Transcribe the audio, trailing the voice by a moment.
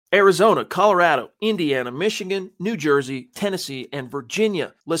Arizona, Colorado, Indiana, Michigan, New Jersey, Tennessee, and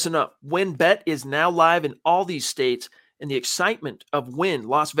Virginia. Listen up. WynnBET is now live in all these states, and the excitement of Wynn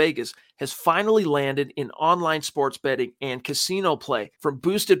Las Vegas has finally landed in online sports betting and casino play. From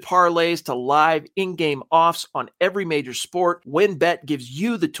boosted parlays to live in-game offs on every major sport, WynnBET gives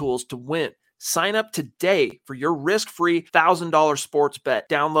you the tools to win. Sign up today for your risk-free $1,000 sports bet.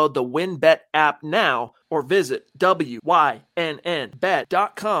 Download the WynnBET app now or visit wynnbet.com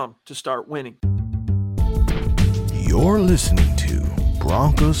to start winning. You're listening to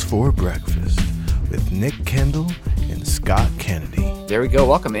Broncos for Breakfast with Nick Kendall and Scott Kennedy. There we go.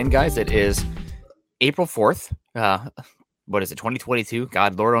 Welcome in, guys. It is April 4th. What is it, 2022?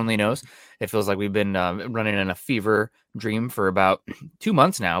 God, Lord only knows. It feels like we've been running in a fever dream for about 2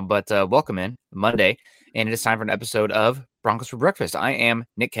 months now, but welcome in Monday, and it is time for an episode of Broncos for Breakfast. I am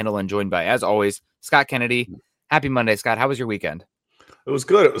Nick Kendall and joined by, as always, Scott Kennedy. Happy Monday, Scott. How was your weekend? It was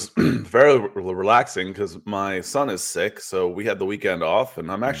good. It was very relaxing because my son is sick, so we had the weekend off,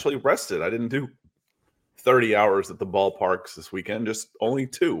 and I'm actually rested. I didn't do 30 hours at the ballparks this weekend, just only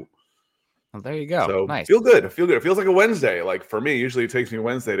 2. Well, there you go. So nice. Feel good. It feels like a Wednesday. Like for me, usually it takes me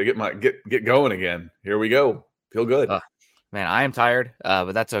Wednesday to get going again. Here we go. Feel good. Man, I am tired,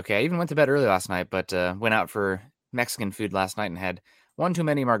 but that's okay. I even went to bed early last night, but went out for Mexican food last night and had one too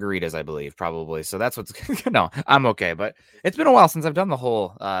many margaritas, I believe, probably. So that's what's no, I'm okay. But it's been a while since I've done the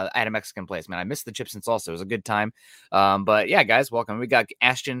whole at a Mexican place, man. I missed the chips and salsa. It was a good time. But yeah, guys, welcome. We got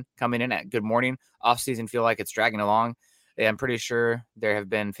Ashton coming in at good morning. Off season feel like it's dragging along. I'm pretty sure there have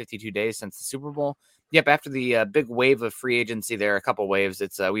been 52 days since the Super Bowl. Yep, after the big wave of free agency, there are a couple waves.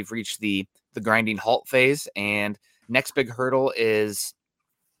 It's we've reached the grinding halt phase, and next big hurdle is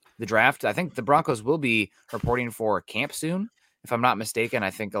the draft. I think the Broncos will be reporting for camp soon, if I'm not mistaken.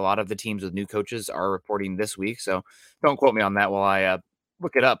 I think a lot of the teams with new coaches are reporting this week, so don't quote me on that while I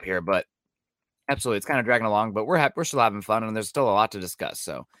look it up here. But absolutely, it's kind of dragging along, but we're still having fun, and there's still a lot to discuss.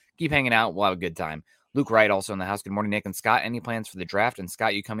 So keep hanging out. We'll have a good time. Luke Wright also in the house. Good morning, Nick and Scott. Any plans for the draft? And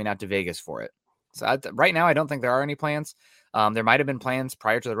Scott, you coming out to Vegas for it? So right now, I don't think there are any plans. There might have been plans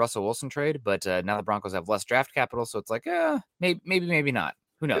prior to the Russell Wilson trade, but now the Broncos have less draft capital, so it's like, maybe not.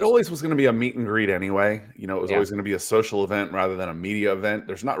 Who knows? It always was going to be a meet and great anyway. You know, it was always going to be a social event rather than a media event.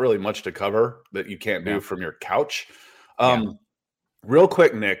 There's not really much to cover that you can't do from your couch. Real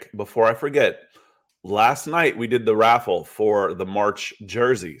quick, Nick, before I forget, last night we did the raffle for the March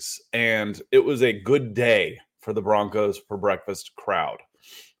jerseys, and it was a good day for the Broncos for Breakfast crowd.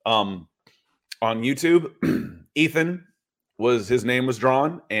 On YouTube, Ethan his name was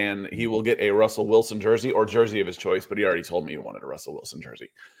drawn, and he will get a Russell Wilson jersey or jersey of his choice, but he already told me he wanted a Russell Wilson jersey.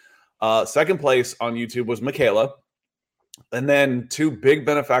 Second place on YouTube was Michaela, and then 2 big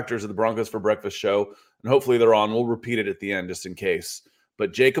benefactors of the Broncos for Breakfast show, and hopefully they're on. We'll repeat it at the end just in case.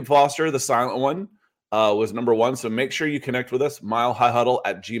 But Jacob Foster, the silent one, was number 1, so make sure you connect with us,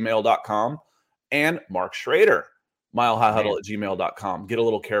 milehighhuddle@gmail.com, and Mark Schrader, milehighhuddle@gmail.com. Get a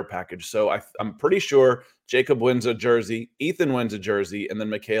little care package. So I'm pretty sure Jacob wins a jersey, Ethan wins a jersey, and then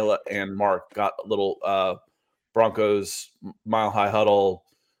Michaela and Mark got a little Broncos Mile High Huddle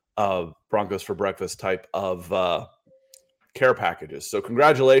Broncos for Breakfast type of care packages. So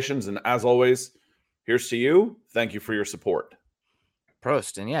congratulations, and as always, here's to you. Thank you for your support.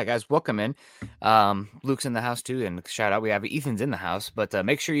 Prost. And yeah, guys, welcome in. Luke's in the house too, and shout out, we have Ethan's in the house, but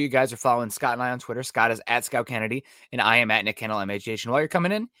make sure you guys are following Scott and I on Twitter. Scott is at Scout Kennedy, and I am at Nick Kendall MHH. And while you're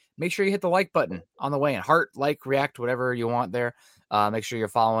coming in, make sure you hit the like button on the way in. Heart, like, react, whatever you want there. Make sure you're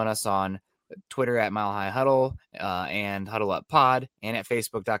following us on Twitter at Mile High Huddle and Huddle Up Pod, and at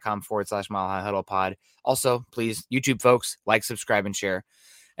Facebook.com/Mile High Huddle Pod. Also, please, YouTube folks, like, subscribe, and share.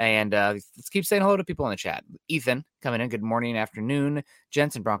 And let's keep saying hello to people in the chat. Ethan coming in. Good morning, afternoon,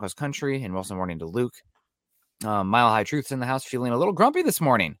 gents in Broncos country, and also morning to Luke. Mile High Truth's in the house, feeling a little grumpy this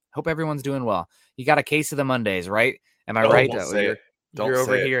morning. Hope everyone's doing well. You got a case of the Mondays, right? Am I right? You're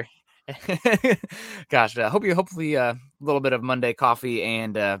over here. Gosh, hopefully a little bit of Monday coffee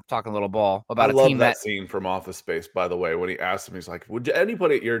and talking a little ball about I love that scene from Office Space, by the way, when he asked him, he's like, would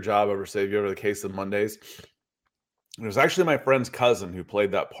anybody at your job ever say, have you ever the case of Mondays? It was actually my friend's cousin who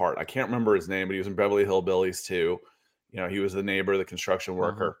played that part. I can't remember his name, but he was in Beverly Hillbillies too. You know, he was the neighbor, the construction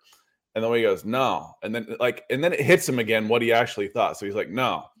worker. And then he goes, no. And then it hits him again what he actually thought. So he's like,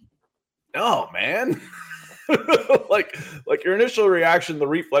 no, man. like your initial reaction, the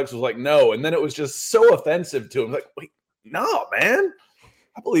reflex was like, no. And then it was just so offensive to him. Like, wait, no, man.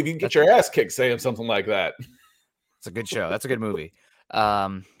 I believe you can get your ass kicked saying something like that. It's a good show. That's a good movie.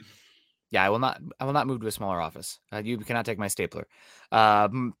 Yeah, I will not move to a smaller office. You cannot take my stapler.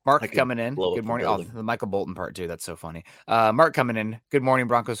 Mark coming in. Good morning. Oh, the Michael Bolton part too. That's so funny. Mark coming in. Good morning,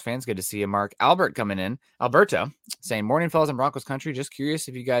 Broncos fans. Good to see you, Mark. Albert coming in. Alberto saying, morning, fellas in Broncos country. Just curious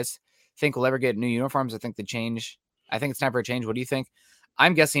if you guys think we'll ever get new uniforms. I think it's time for a change. What do you think?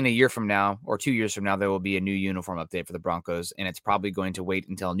 I'm guessing a year from now or 2 years from now, there will be a new uniform update for the Broncos, and it's probably going to wait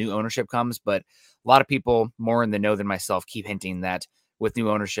until new ownership comes. But a lot of people more in the know than myself keep hinting that with new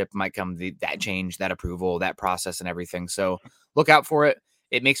ownership might come that change, that approval, that process and everything. So look out for it.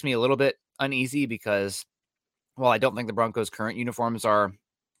 It makes me a little bit uneasy because, well, I don't think the Broncos' current uniforms are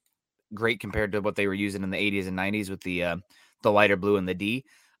great compared to what they were using in the 80s and 90s with the lighter blue and the D.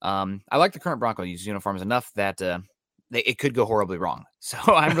 I like the current Broncos uniforms enough that it could go horribly wrong. So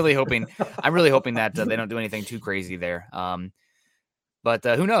I'm really hoping that they don't do anything too crazy there. But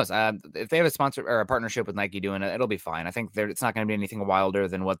who knows? If they have a sponsor or a partnership with Nike doing it, it'll be fine. I think it's not going to be anything wilder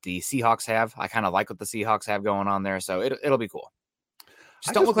than what the Seahawks have. I kind of like what the Seahawks have going on there, so it'll be cool.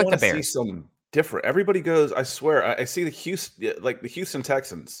 Just don't look like the Bears. See some different. Everybody goes. I swear, I see the Houston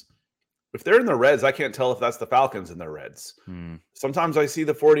Texans. If they're in the reds, I can't tell if that's the Falcons in their reds. Sometimes I see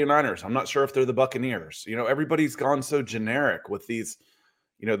the 49ers. I'm not sure if they're the Buccaneers. Everybody's gone so generic with these,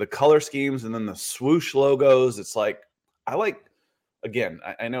 the color schemes and then the swoosh logos. It's like again,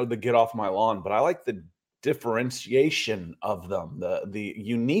 I know the get off my lawn, but I like the differentiation of them, the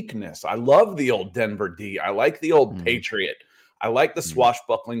uniqueness. I love the old Denver D. I like the old Patriot. I like the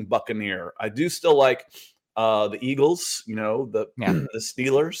swashbuckling Buccaneer. I do still like the Eagles, the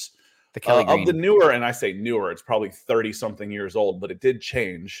Steelers. The Kelly Green. Of the newer, and I say newer, it's probably 30-something years old, but it did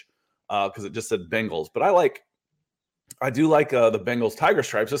change because it just said Bengals. But I do like the Bengals Tiger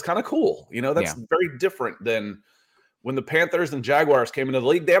Stripes. It's kind of cool. That's very different than when the Panthers and Jaguars came into the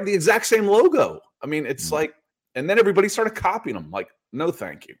league. They have the exact same logo. I mean, it's like, and then everybody started copying them. Like, no,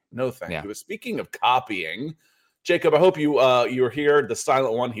 thank you. No, thank you. But speaking of copying, Jacob, I hope you were here. The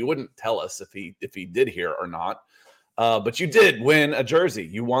silent one, he wouldn't tell us if he did hear or not. But you did win a jersey.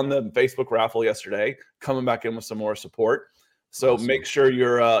 You won the Facebook raffle yesterday, coming back in with some more support. So awesome. Make sure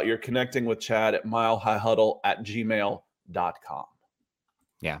you're connecting with Chad at milehighhuddle@gmail.com.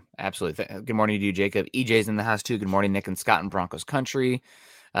 Yeah, absolutely. Good morning to you, Jacob. EJ's in the house too. Good morning, Nick and Scott in Broncos country.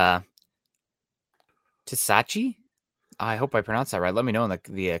 Tisachi? I hope I pronounced that right. Let me know in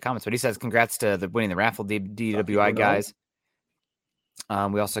the comments. But he says, congrats to winning the raffle, DWI guys.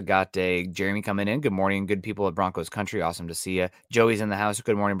 We also got Jeremy coming in. Good morning, good people of Broncos country. Awesome to see you. Joey's in the house.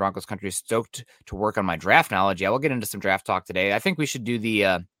 Good morning, Broncos country. Stoked to work on my draft knowledge. Yeah, we'll get into some draft talk today. I think we should do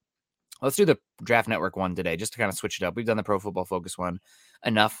let's do the Draft Network one today, just to kind of switch it up. We've done the Pro Football Focus one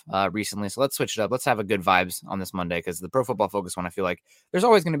enough recently, so let's switch it up. Let's have a good vibes on this Monday, because the Pro Football Focus one, I feel like there's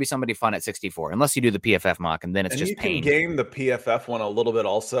always going to be somebody fun at 64, unless you do the PFF mock, and then it's just pain. You can game the PFF one a little bit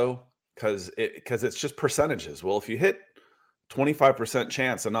also, because it's just percentages. Well, if you hit 25%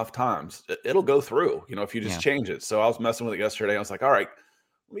 chance enough times, it'll go through, if you just change it. So I was messing with it yesterday. I was like, all right,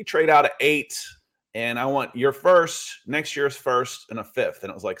 let me trade out 8, and I want your first, next year's first, and a 5th. And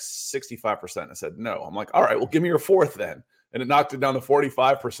it was like 65%. I said, no. I'm like, all right, well, give me your 4th then. And it knocked it down to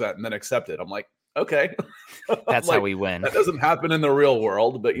 45% and then accepted. I'm like, okay. That's how we win. That doesn't happen in the real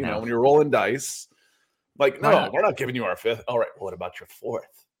world. But, when you're rolling dice, like, no, we're not giving you our 5th. All right, well, what about your 4th?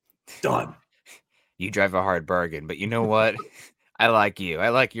 Done. You drive a hard bargain, but you know what? I like you. I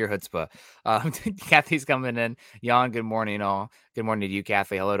like your chutzpah. Kathy's coming in. Jan, good morning all. Good morning to you,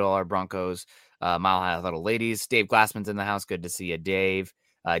 Kathy. Hello to all our Broncos Mile High Huddle ladies. Dave Glassman's in the house. Good to see you, Dave.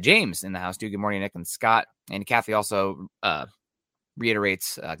 James in the house too. Good morning, Nick and Scott. And Kathy also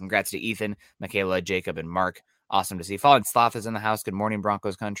reiterates congrats to Ethan, Michaela, Jacob, and Mark. Awesome to see. Fallen Sloth is in the house. Good morning,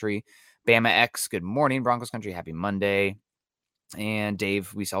 Broncos country. Bama X, good morning, Broncos country. Happy Monday. And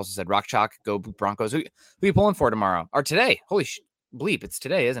Dave, we also said Rock Chalk, go Broncos. Who are you pulling for tomorrow or today? Holy bleep, it's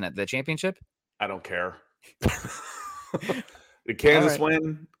today, isn't it? The championship? I don't care. Did Kansas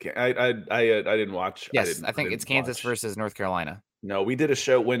win? I didn't watch. Yes, I think it's Kansas versus North Carolina. No, we did a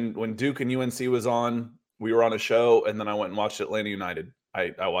show when Duke and UNC was on. We were on a show, and then I went and watched Atlanta United.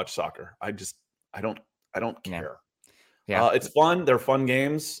 I watched soccer. I don't care. Yeah, it's fun. They're fun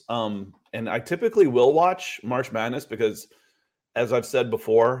games. And I typically will watch March Madness because, as I've said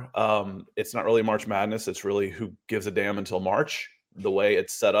before, it's not really March Madness. It's really who gives a damn until March. The way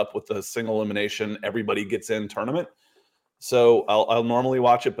it's set up with the single elimination, everybody gets in tournament. So I'll normally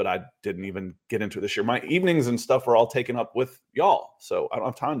watch it, but I didn't even get into it this year. My evenings and stuff are all taken up with y'all, so I don't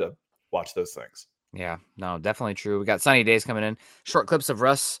have time to watch those things. Yeah, no, definitely true. We got sunny days coming in. Short clips of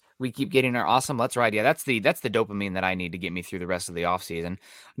Russ. We keep getting our awesome Let's Ride. Yeah, that's the dopamine that I need to get me through the rest of the offseason.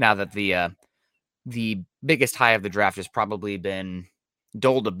 Now that the biggest high of the draft has probably been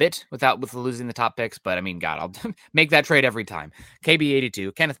doled a bit with losing the top picks, but I mean, God, I'll make that trade every time.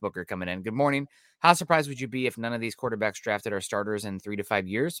 KB82, Kenneth Booker coming in. Good morning. How surprised would you be if none of these quarterbacks drafted are starters in 3 to 5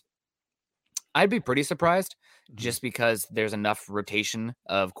 years? I'd be pretty surprised just because there's enough rotation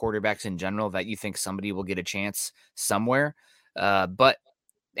of quarterbacks in general that you think somebody will get a chance somewhere.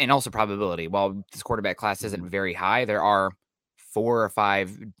 And also probability. While this quarterback class isn't very high, there are 4 or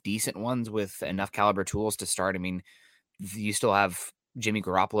 5 decent ones with enough caliber tools to start. I mean, you still have Jimmy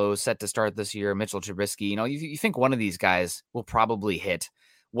Garoppolo set to start this year, Mitchell Trubisky. You think one of these guys will probably hit.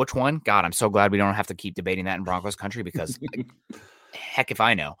 Which one? God, I'm so glad we don't have to keep debating that in Broncos country because heck if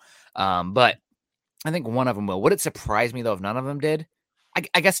I know. But I think one of them will. Would it surprise me though if none of them did?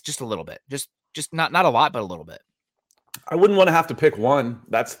 I guess just a little bit. Just not a lot, but a little bit. I wouldn't want to have to pick one.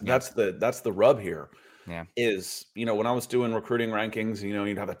 That's the rub here. Yeah. Is, when I was doing recruiting rankings,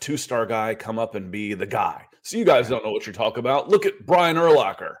 you'd have a 2-star guy come up and be the guy. So you guys don't know what you're talking about. Look at Brian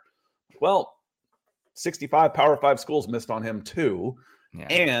Urlacher. Well, 65 Power 5 schools missed on him too. Yeah.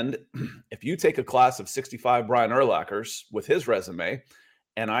 And if you take a class of 65 Brian Urlachers with his resume,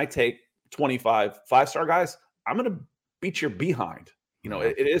 and I take 25 5-star guys, I'm going to beat your behind.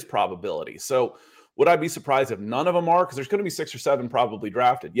 It is probability. So would I be surprised if none of them are? Because there's going to be 6 or 7 probably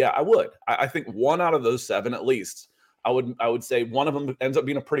drafted. Yeah, I would. I think one out of those 7 at least, I would say one of them ends up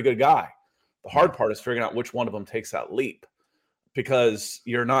being a pretty good guy. The hard part is figuring out which one of them takes that leap, because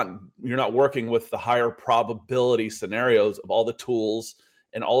you're not working with the higher probability scenarios of all the tools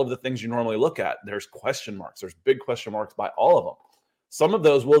and all of the things you normally look at. There's question marks. There's big question marks by all of them. Some of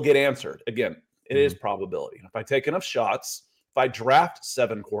those will get answered. Again, it is probability. If I take enough shots, if I draft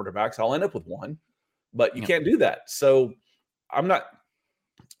 7 quarterbacks, I'll end up with 1. But you can't do that. So I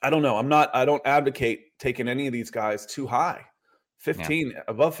don't advocate taking any of these guys too high. 15,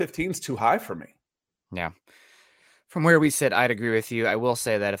 above 15 is too high for me. Yeah. From where we sit, I'd agree with you. I will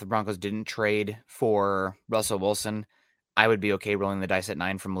say that if the Broncos didn't trade for Russell Wilson, I would be okay rolling the dice at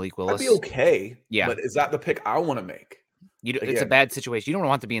 9 from Malik Willis. I'd be okay. Yeah. But is that the pick I want to make? It's a bad situation. You don't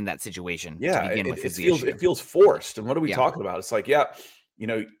want to be in that situation to begin with. It feels forced. And what are we talking about? It's like, you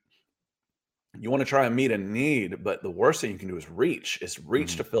want to try and meet a need, but the worst thing you can do is reach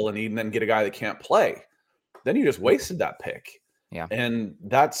to fill a need and then get a guy that can't play. Then you just wasted that pick. Yeah. And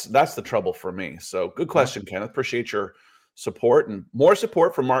that's the trouble for me. So good question, Kenneth. Appreciate your support, and more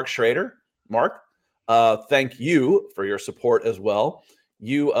support from Mark Schrader. Mark, thank you for your support as well.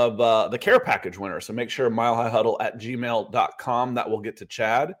 You of the care package winner. So make sure milehighhuddle@gmail.com. That will get to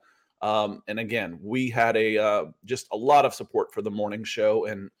Chad. And again, we had just a lot of support for the morning show.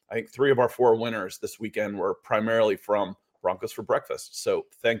 And I think 3 of our 4 winners this weekend were primarily from Broncos for Breakfast. So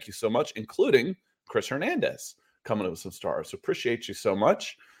thank you so much, including Chris Hernandez coming with some stars. So appreciate you so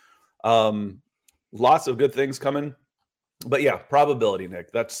much. Lots of good things coming. But yeah, probability,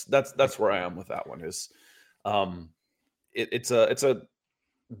 Nick. That's where I am with that one. Is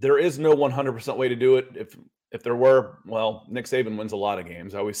there is no 100% way to do it. If there were, well, Nick Saban wins a lot of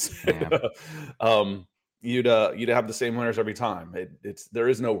games. I always say, you'd have the same winners every time. There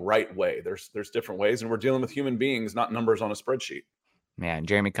is no right way. There's different ways, and we're dealing with human beings, not numbers on a spreadsheet. Man,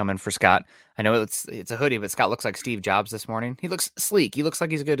 Jeremy coming for Scott. I know it's a hoodie, but Scott looks like Steve Jobs this morning. He looks sleek. He looks like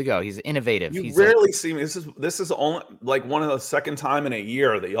he's good to go. He's innovative. You rarely see me. This is only like one of the second time in a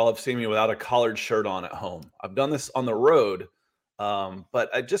year that y'all have seen me without a collared shirt on at home. I've done this on the road, but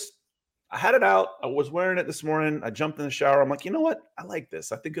I had it out. I was wearing it this morning. I jumped in the shower. I'm like, you know what? I like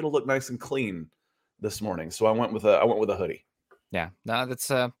this. I think it'll look nice and clean this morning. So I went with a hoodie. Yeah, no, that's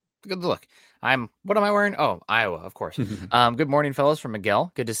a good look. What am I wearing? Oh, Iowa, of course. Good morning, fellas, from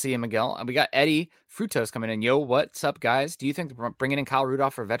Miguel. Good to see you, Miguel. We got Eddie Frutos coming in. Yo, what's up, guys? Do you think bringing in Kyle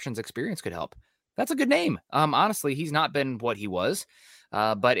Rudolph for veterans experience could help? That's a good name. Honestly, he's not been what he was.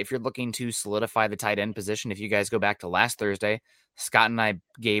 But if you're looking to solidify the tight end position, if you guys go back to last Thursday, Scott and I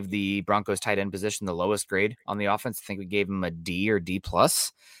gave the Broncos tight end position the lowest grade on the offense. I think we gave him a D or D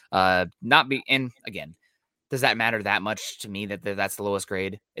plus. And again, does that matter that much to me that that's the lowest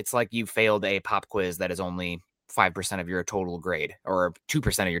grade? It's like you failed a pop quiz that is only 5% of your total grade or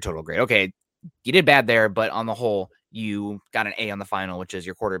 2% of your total grade. Okay, you did bad there, but on the whole, you got an A on the final, which is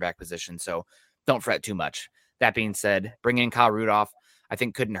your quarterback position. So don't fret too much. That being said, bringing in Kyle Rudolph, I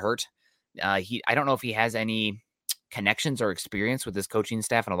think couldn't hurt. I don't know if he has any connections or experience with his coaching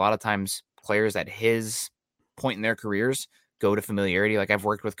staff. And a lot of times players at his point in their careers go to familiarity. Like I've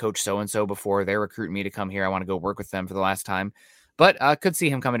worked with coach so-and-so before. They're recruiting me to come here. I want to go work with them for the last time, but could see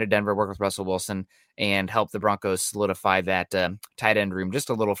him coming to Denver, work with Russell Wilson and help the Broncos solidify that tight end room just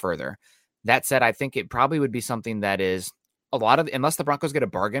a little further. That said, I think it probably would be something that is unless the Broncos get a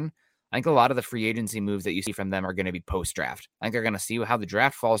bargain, I think a lot of the free agency moves that you see from them are going to be post-draft. I think they're going to see how the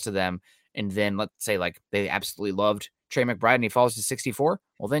draft falls to them. And then let's say like they absolutely loved Trey McBride and he falls to 64.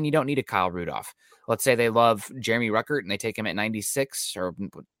 Well, then you don't need a Kyle Rudolph. Let's say they love Jeremy Ruckert and they take him at 96 or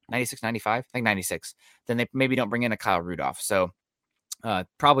 96, 95, I think 96. Then they maybe don't bring in a Kyle Rudolph. So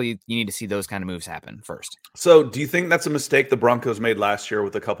probably you need to see those kind of moves happen first. So do you think that's a mistake the Broncos made last year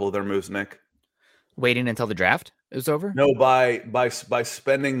with a couple of their moves, Nick? Waiting until the draft is over? No, by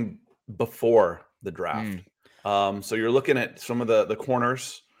spending before the draft. So you're looking at some of the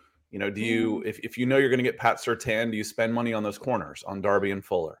corners. You know, do you if you know you're going to get Pat Surtain, do you spend money on those corners on Darby and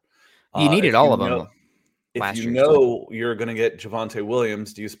Fuller? You needed all of them. If you know you're going to get Javonte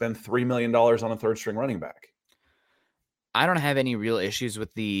Williams, do you spend $3 million on a third string running back? I don't have any real issues with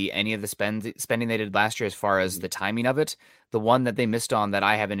any of the spending they did last year as far as the timing of it. The one that they missed on that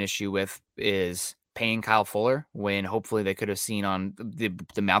I have an issue with is paying Kyle Fuller when hopefully they could have seen on the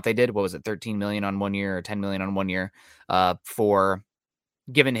amount they did. What was it, 13 million on 1 year or 10 million on 1 year for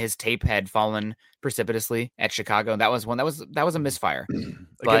given his tape had fallen precipitously at Chicago. That was a misfire.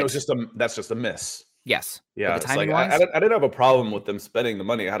 Again, that's just a miss. Yes. Yeah. It's like, I didn't have a problem with them spending the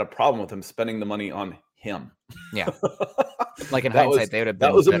money. I had a problem with them spending the money on him. Yeah. Like in hindsight, they would have been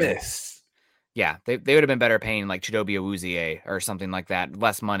that was better. A miss. Yeah, they would have been better paying like Chidobe Awuzie or something like that,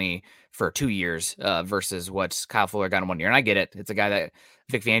 less money for 2 years versus what Kyle Fuller got in 1 year. And I get it. It's a guy that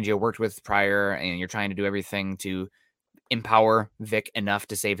Vic Fangio worked with prior, and you're trying to do everything to empower Vic enough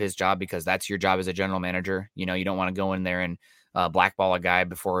to save his job because that's your job as a general manager. You know, you don't want to go in there and blackball a guy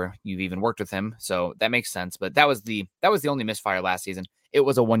before you've even worked with him. So that makes sense. But that was the only misfire last season. It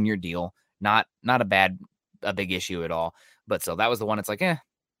was a 1 year deal, not a big issue at all. But so that was the one. It's like,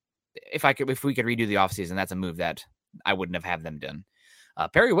 if we could redo the offseason, that's a move that I wouldn't have them done.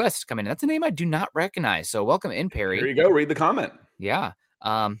 Perry West coming in. That's a name I do not recognize. So welcome in, Perry. Here you go. Read the comment. Yeah.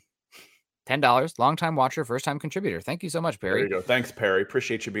 $10. Longtime watcher, first time contributor. Thank you so much, Perry. There you go. Thanks, Perry.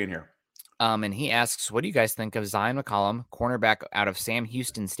 Appreciate you being here. And he asks, what do you guys think of Zion McCollum, cornerback out of Sam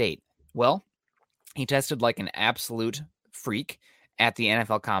Houston State? Well, he tested like an absolute freak at the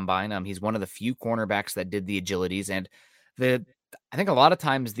NFL Combine. He's one of the few cornerbacks that did the agilities, and I think a lot of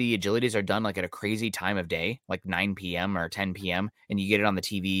times the agilities are done like at a crazy time of day, like 9 p.m. or 10 p.m., and you get it on the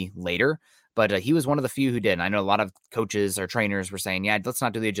TV later. But he was one of the few who did. And I know a lot of coaches or trainers were saying, yeah, let's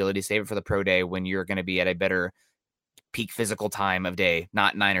not do the agility, save it for the pro day when you're going to be at a better peak physical time of day,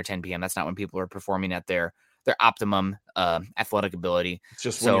 not 9 or 10 p.m. That's not when people are performing at their optimum athletic ability. It's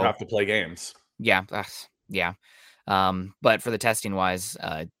just when you have to play games. Yeah. Yeah. But for the testing wise,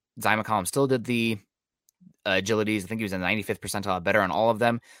 Zion McCollum still did the agilities. I think he was in the 95th percentile, better on all of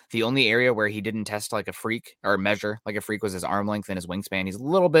them. The only area where he didn't test like a freak or measure like a freak was his arm length and his wingspan. He's a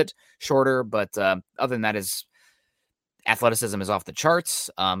little bit shorter, but other than that, his athleticism is off the charts.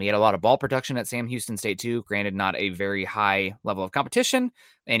 He had a lot of ball production at Sam Houston State too. Granted, not a very high level of competition,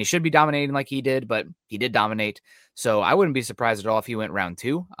 and he should be dominating like he did, but he did dominate. So I wouldn't be surprised at all if he went round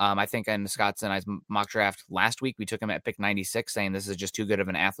 2. I think in Scott's and I's mock draft last week, we took him at pick 96, saying this is just too good of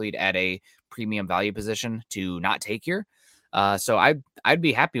an athlete at a premium value position to not take here. So I'd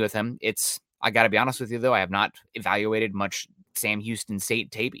be happy with him. I got to be honest with you though, I have not evaluated much Sam Houston State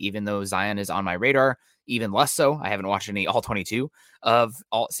tape, even though Zion is on my radar. Even less so, I haven't watched any all 22 of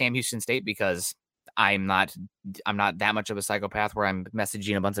Sam Houston State because I'm not that much of a psychopath where I'm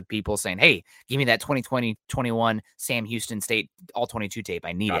messaging a bunch of people saying, hey, give me that 2020-21 Sam Houston State all 22 tape.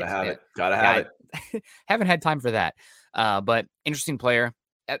 I need Gotta it. have it. Gotta have it. Haven't had time for that. But interesting player.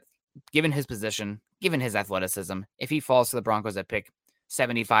 Given his position, given his athleticism, if he falls to the Broncos at pick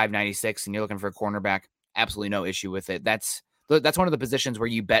 75, 96, and you're looking for a cornerback, absolutely no issue with it. That's one of the positions where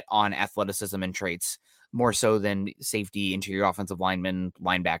you bet on athleticism and traits more so than safety, interior offensive lineman,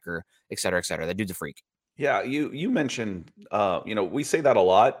 linebacker, et cetera, et cetera. That dude's a freak. Yeah, you mentioned, we say that a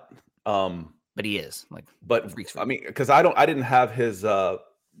lot. But he is freaks. I mean, because I didn't have his the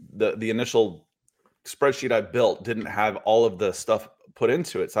initial spreadsheet I built didn't have all of the stuff put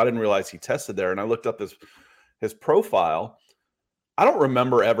into it, so I didn't realize he tested there. And I looked up his profile. I don't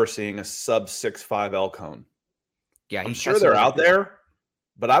remember ever seeing a sub 6'5" L cone. Yeah, I'm sure they're out there,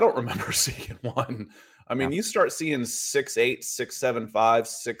 but I don't remember seeing one. I mean, you start seeing 6'8", 6'7", 5,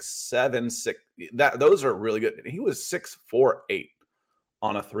 6'7", 6. Those are really good. He was 6'4", 8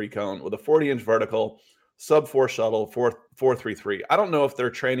 on a 3 cone with a 40-inch vertical, sub 4 shuttle, 4.33. I don't know if they're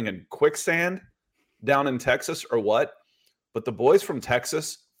training in quicksand down in Texas or what, but the boys from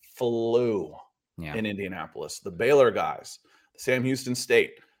Texas flew in Indianapolis. The Baylor guys, Sam Houston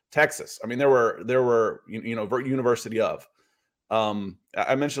State, Texas. I mean, there were University of.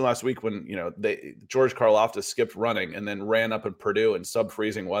 I mentioned last week when, George Karlaftis skipped running and then ran up in Purdue in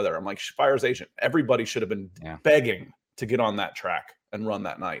sub-freezing weather. I'm like, fire's agent. Everybody should have been begging to get on that track and run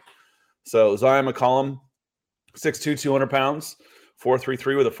that night. So Zion McCollum, 6'2", 200 pounds,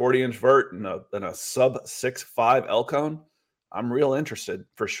 4.33 with a 40-inch vert and a sub 6.5 L cone. I'm real interested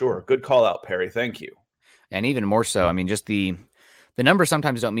for sure. Good call out, Perry. Thank you. And even more so, I mean, just the numbers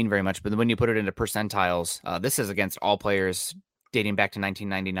sometimes don't mean very much, but when you put it into percentiles, this is against all players dating back to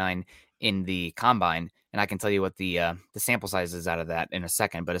 1999 in the combine. And I can tell you what the sample size is out of that in a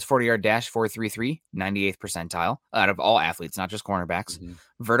second, but it's 40-yard dash, 4.33, 98th percentile out of all athletes, not just cornerbacks. Mm-hmm.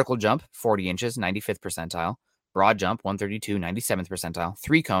 Vertical jump, 40 inches, 95th percentile. Broad jump, 132, 97th percentile.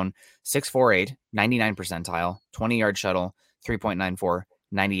 3-cone, 6.48, 99 percentile. 20-yard shuttle, 3.94,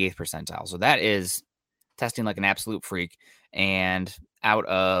 98th percentile. So that is testing like an absolute freak. And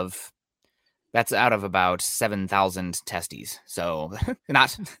that's out of about 7,000 testes. So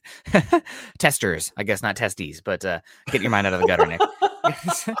not testers, I guess, not testes, but get your mind out of the gutter, Nick.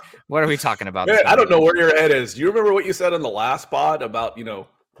 What are we talking about? Man, I don't know where your head is. Do you remember what you said on the last pod about,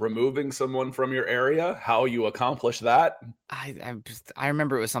 removing someone from your area, how you accomplish that? I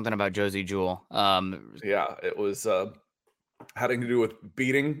remember it was something about Josie Jewell. Yeah, it was having to do with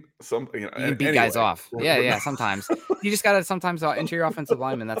beating something. You can beat guys off. Yeah. Sometimes you just got to sometimes into your offensive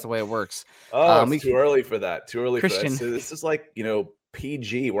lineman. That's the way it works. Oh, it's too early for that. Too early Christian. For that. So this is like,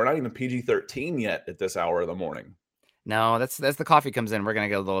 PG. We're not even PG-13 yet at this hour of the morning. No, that's the coffee comes in. We're gonna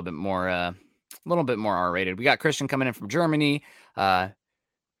get a little bit more R-rated. We got Christian coming in from Germany.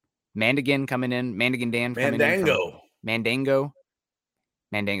 Mandigan coming in. Mandigan Dan coming in from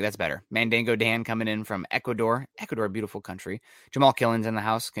Mandango. That's better. Mandango Dan coming in from Ecuador. Ecuador, beautiful country. Jamal Killen's in the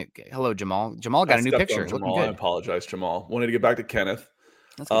house. Hello, Jamal. Jamal got a new picture. Jamal. I apologize, Jamal. Wanted to get back to Kenneth.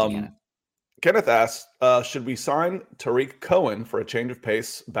 Let's get to Kenneth. Kenneth asked, should we sign Tariq Cohen for a change of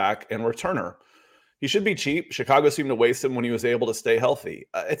pace back and returner? He should be cheap. Chicago seemed to waste him when he was able to stay healthy.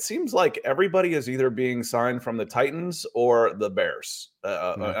 It seems like everybody is either being signed from the Titans or the Bears.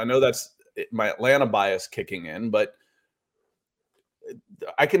 I know that's my Atlanta bias kicking in, but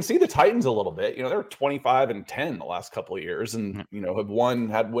I can see the Titans a little bit. They're 25-10 the last couple of years and, have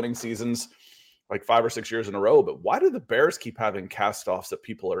had winning seasons like 5 or 6 years in a row. But why do the Bears keep having cast-offs that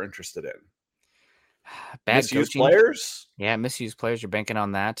people are interested in? Bad misused coaching. Players? Yeah, misused players. You're banking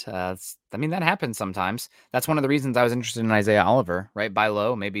on that. That happens sometimes. That's one of the reasons I was interested in Isaiah Oliver, right? Buy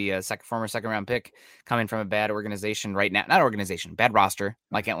low, maybe a former second-round pick coming from a bad organization right now. Not organization, bad roster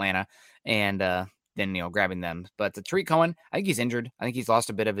like Atlanta. And then, grabbing them. But the Tariq Cohen, I think he's injured. I think he's lost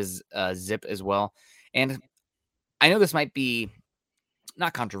a bit of his zip as well. And I know this might be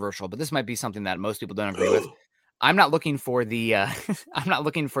not controversial, but this might be something that most people don't agree with. I'm not looking for the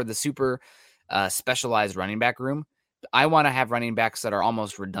super specialized running back room. I want to have running backs that are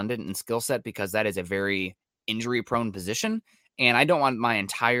almost redundant in skill set because that is a very injury prone position. And I don't want my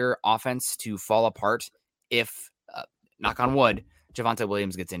entire offense to fall apart if, knock on wood, Javonte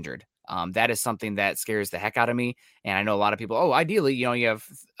Williams gets injured. That is something that scares the heck out of me. And I know a lot of people, ideally, you have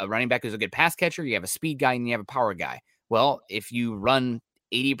a running back who's a good pass catcher, you have a speed guy, and you have a power guy. Well, if you run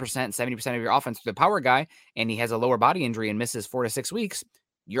 80%, 70% of your offense with a power guy and he has a lower body injury and misses 4 to 6 weeks,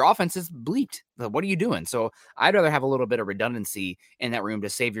 your offense is bleeped. What are you doing? So I'd rather have a little bit of redundancy in that room to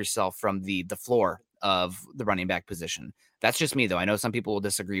save yourself from the floor of the running back position. That's just me, though. I know some people will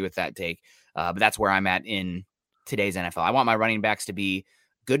disagree with that take, but that's where I'm at in today's NFL. I want my running backs to be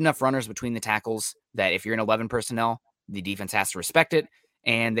good enough runners between the tackles that if you're in 11 personnel, the defense has to respect it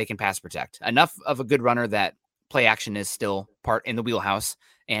and they can pass protect. Enough of a good runner that play action is still part in the wheelhouse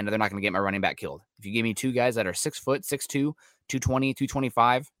and they're not going to get my running back killed. If you give me two guys that are 6 foot, 6'2", 220,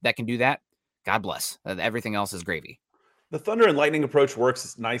 225 that can do that, God bless. Everything else is gravy. The thunder and lightning approach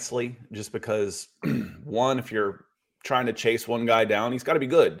works nicely just because, one, if you're trying to chase one guy down, he's got to be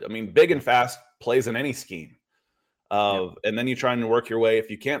good. I mean, big and fast plays in any scheme. And then you're trying to work your way. If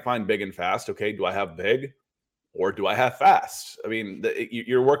you can't find big and fast, okay, do I have big or do I have fast? I mean,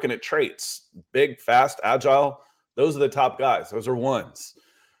 you're working at traits. Big, fast, agile. Those are the top guys. Those are ones.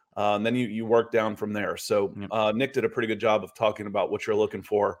 And then you work down from there. So Nick did a pretty good job of talking about what you're looking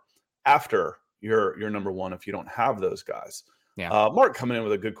for after your number one if you don't have those guys. Mark coming in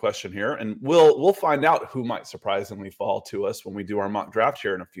with a good question here, and we'll find out who might surprisingly fall to us when we do our mock draft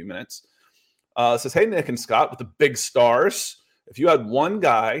here in a few minutes. Says, hey, Nick and Scott with the big stars. If you had one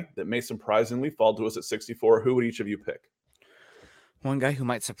guy that may surprisingly fall to us at 64, who would each of you pick? One guy who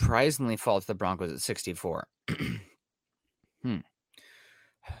might surprisingly fall to the Broncos at 64.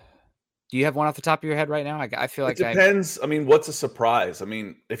 Do you have one off the top of your head right now? I feel like it depends. I mean, what's a surprise? I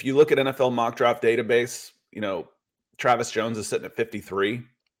mean, if you look at NFL mock draft database, Travis Jones is sitting at 53.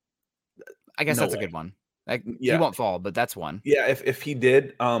 I guess No that's way. a good one. Like, Yeah. he won't fall, but that's one. Yeah, if he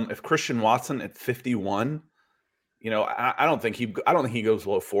did, if Christian Watson at 51, I don't think he goes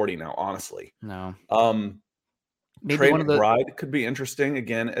below 40 now, honestly. No. Maybe Trey McBride could be interesting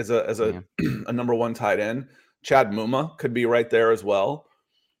again as a a number one tight end. Chad Muma could be right there as well.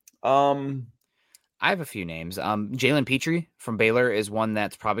 I have a few names. Jalen Petrie from Baylor is one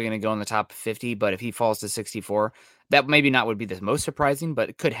that's probably going to go in the top 50, but if he falls to 64, that maybe not would be the most surprising, but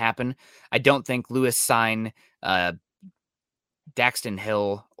it could happen. I don't think Lewis Sign, Daxton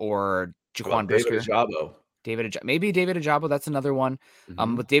Hill, or Jaquan Brisker. Maybe David Ajabo. That's another one.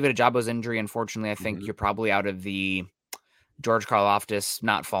 With David Ajabo's injury, unfortunately, I think you're probably out of the George Karlaftis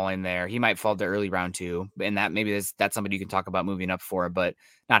not falling there. He might fall to early round 2, and that maybe that's somebody you can talk about moving up for, but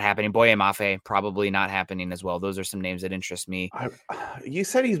not happening. Boye Mafe probably not happening as well. Those are some names that interest me. You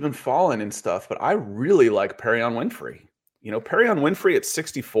said he's been falling and stuff, but I really like Perion Winfrey. Perion Winfrey at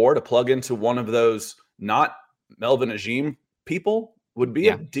 64 to plug into one of those not Melvin Ajim people would be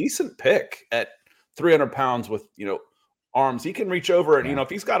a decent pick at 300 pounds with arms. He can reach over and if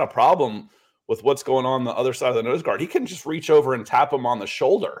he's got a problem with what's going on the other side of the nose guard, he can just reach over and tap him on the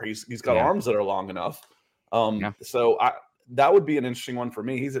shoulder. He's got arms that are long enough. So that would be an interesting one for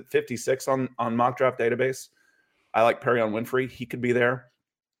me. He's at 56 on mock draft database. I like Perion Winfrey. He could be there.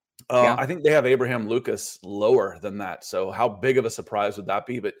 I think they have Abraham Lucas lower than that. So how big of a surprise would that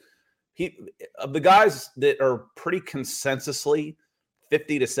be? But of the guys that are pretty consensusly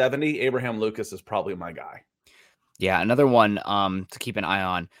 50 to 70, Abraham Lucas is probably my guy. Yeah, another one to keep an eye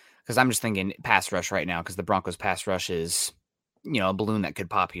on, because I'm just thinking pass rush right now, because the Broncos pass rush is, a balloon that could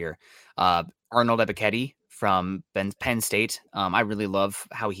pop here. Arnold Ebiketie from Penn State. I really love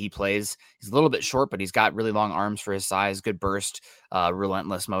how he plays. He's a little bit short, but he's got really long arms for his size, good burst,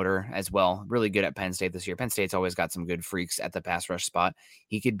 relentless motor as well. Really good at Penn State this year. Penn State's always got some good freaks at the pass rush spot.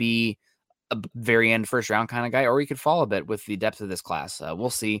 He could be a very end first round kind of guy, or he could fall a bit with the depth of this class. We'll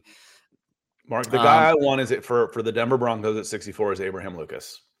see. Mark, the guy I want is it for the Denver Broncos at 64 is Abraham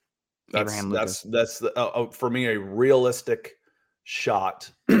Lucas. That's for me a realistic shot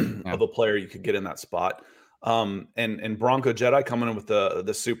of a player you could get in that spot. And Bronco Jedi coming in with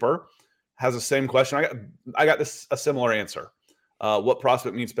the super has the same question. I got a similar answer. What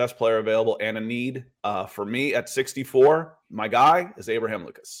prospect meets best player available and a need? For me at 64, my guy is Abraham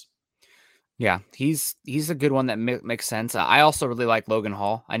Lucas. Yeah, he's a good one that makes sense. I also really like Logan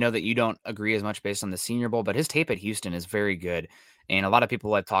Hall. I know that you don't agree as much based on the Senior Bowl, but his tape at Houston is very good. And a lot of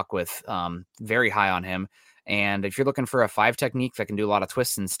people I've talked with very high on him. And if you're looking for a 5 technique that can do a lot of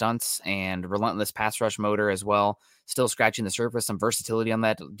twists and stunts and relentless pass rush motor as well, still scratching the surface, some versatility on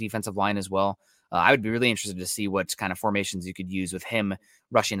that defensive line as well, I would be really interested to see what kind of formations you could use with him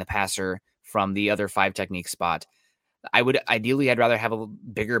rushing the passer from the other 5 technique spot. I'd rather have a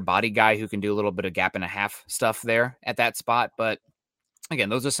bigger body guy who can do a little bit of gap and a half stuff there at that spot. But again,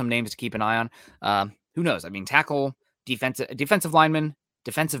 those are some names to keep an eye on. Who knows? I mean, tackle, defensive lineman,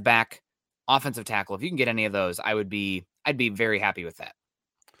 defensive back, offensive tackle. If you can get any of those, I'd be very happy with that.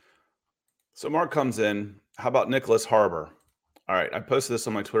 So Mark comes in. How about Nicholas Harbor? All right. I posted this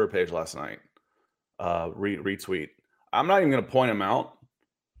on my Twitter page last night. Retweet. I'm not even going to point him out.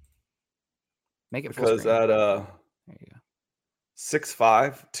 Make it full because screen. at There you go.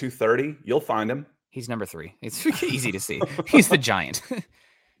 6'5", 230, you'll find him. He's number 3. It's easy to see. He's the giant.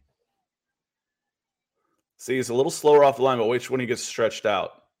 See, he's a little slower off the line, but wait when he gets stretched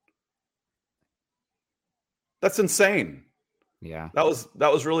out. That's insane. Yeah. That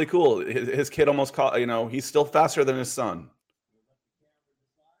was really cool. His kid almost caught, he's still faster than his son.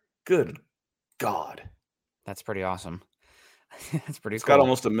 Good God. That's pretty awesome. That's pretty It's cool. got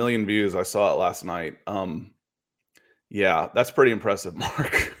almost 1 million views. I saw it last night. Yeah, that's pretty impressive,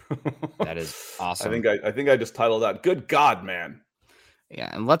 Mark. That is awesome. I think I just titled that. Good God, man. Yeah,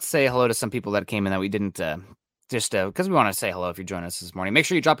 and let's say hello to some people that came in that we didn't just because we want to say hello if you're joining us this morning. Make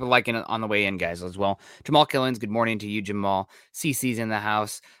sure you drop a like on the way in, guys, as well. Jamal Killens, good morning to you, Jamal. CC's in the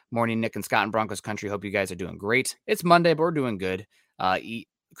house. Morning, Nick and Scott in Broncos country. Hope you guys are doing great. It's Monday, but we're doing good.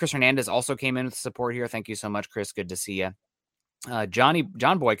 Chris Hernandez also came in with support here. Thank you so much, Chris. Good to see you.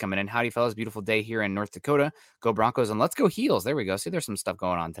 John Boy coming in. Howdy, fellas. Beautiful day here in North Dakota. Go Broncos and let's go Heels. There we go. See, there's some stuff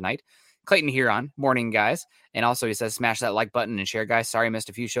going on tonight. Clayton Huron, morning, guys. And also he says, smash that like button and share, guys. Sorry, I missed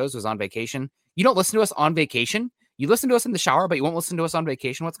a few shows. Was on vacation. You don't listen to us on vacation? You listen to us in the shower, but you won't listen to us on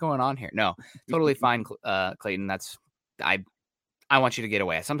vacation? What's going on here? No, totally fine, Clayton. I want you to get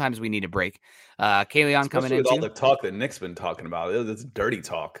away. Sometimes we need a break. Kayleon coming in. With all the talk that Nick's been talking about. It's dirty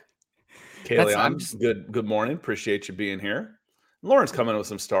talk. Kayleon, good morning. Appreciate you being here. Lawrence coming in with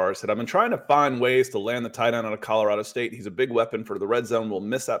some stars. Said, I've been trying to find ways to land the tight end out of Colorado State. He's a big weapon for the red zone. We'll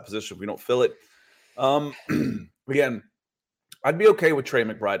miss that position if we don't fill it. Again, I'd be okay with Trey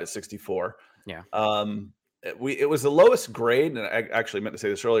McBride at 64. Yeah. It was the lowest grade, and I actually meant to say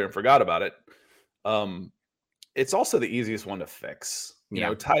this earlier and forgot about it. It's also the easiest one to fix. You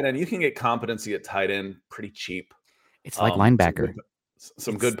know, tight end, you can get competency at tight end pretty cheap. It's like linebacker.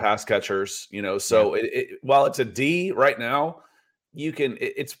 Some good pass catchers, you know. So while it's a D right now,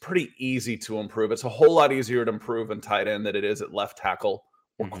 it's pretty easy to improve. It's a whole lot easier to improve in tight end than it is at left tackle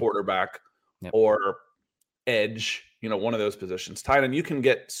or quarterback or edge, you know, one of those positions. Tight end, you can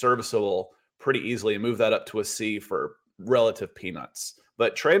get serviceable pretty easily and move that up to a C for relative peanuts.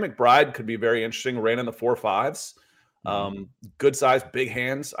 But Trey McBride could be very interesting. Ran in the 4.5s. Good size, big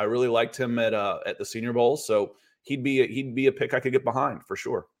hands. I really liked him at the Senior Bowl. So he'd be a pick I could get behind for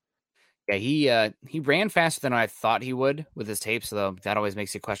sure. Yeah, he ran faster than I thought he would with his tape, so that always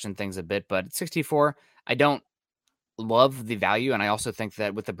makes you question things a bit. But at 64, I don't love the value, and I also think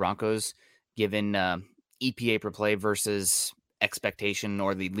that with the Broncos, given EPA per play versus expectation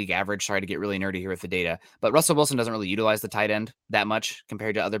or the league average, sorry to get really nerdy here with the data, but Russell Wilson doesn't really utilize the tight end that much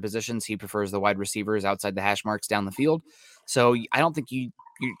compared to other positions. He prefers the wide receivers outside the hash marks down the field. So I don't think you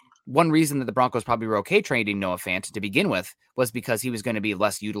one reason that the Broncos probably were okay trading Noah Fant to begin with was because he was going to be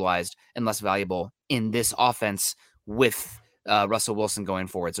less utilized and less valuable in this offense with Russell Wilson going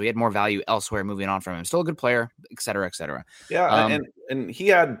forward. So he had more value elsewhere moving on from him. Still a good player, et cetera, et cetera. Yeah, and he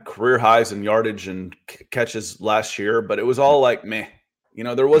had career highs in yardage and catches last year, but it was all like meh. You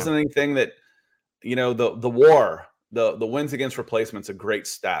know, there wasn't anything that, you know, the WAR, the wins against replacement's a great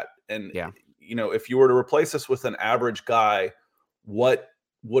stat. And, you know, if you were to replace this with an average guy, what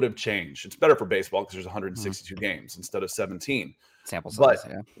would have changed? It's better for baseball because there's 162 games instead of 17 sample size.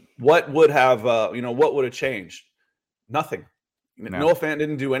 But what would have, what would have changed? Nothing. No. Noah Fant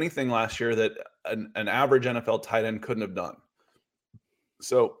didn't do anything last year that an average NFL tight end couldn't have done.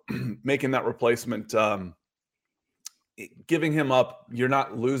 So making that replacement, giving him up, you're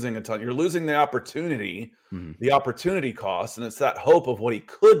not losing a ton. You're losing the opportunity, the opportunity cost, and it's that hope of what he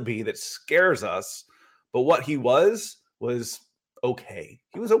could be that scares us. But what he was okay.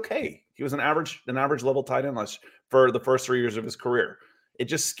 He was okay. He was an average level tight end for the first 3 years of his career. It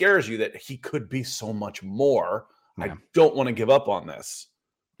just scares you that he could be so much more. I don't want to give up on this.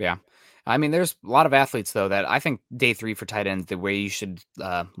 Yeah. I mean, there's a lot of athletes, though, that I think day 3 for tight ends, the way you should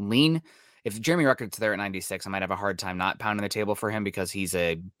lean. If Jeremy Ruckert's there at 96, I might have a hard time not pounding the table for him because he's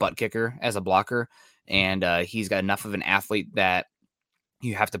a butt kicker as a blocker. And he's got enough of an athlete that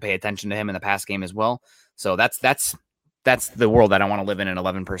you have to pay attention to him in the pass game as well. So that's the world that I want to live in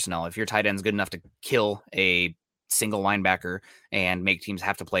 11 personnel. If your tight end's good enough to kill a single linebacker and make teams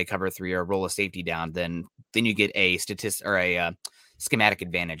have to play cover 3 or roll a safety down, then you get a statistic or a schematic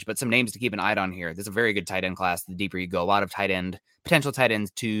advantage. But some names to keep an eye on here. This is a very good tight end class. The deeper you go, a lot of potential tight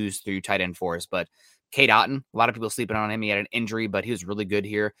ends 2s through tight end 4s. But Cade Otton, a lot of people sleeping on him. He had an injury, but he was really good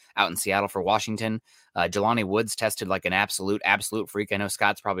here out in Seattle for Washington. Jelani Woods tested like an absolute freak. I know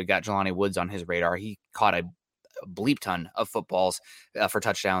Scott's probably got Jelani Woods on his radar. He caught a bleep ton of footballs for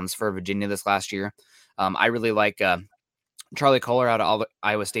touchdowns for Virginia this last year. I really like Charlie Kohler out of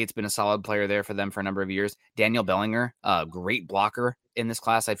Iowa State's been a solid player there for them for a number of years. Daniel Bellinger, great blocker in this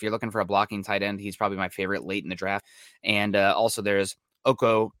class. If you're looking for a blocking tight end, he's probably my favorite late in the draft. And also there's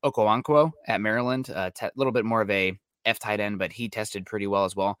Okonkwo at Maryland, a little bit more of a F tight end, but he tested pretty well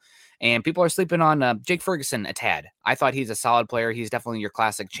as well. And people are sleeping on Jake Ferguson a tad. I thought he's a solid player. He's definitely your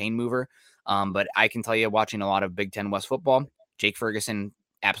classic chain mover. But I can tell you, watching a lot of Big Ten West football, Jake Ferguson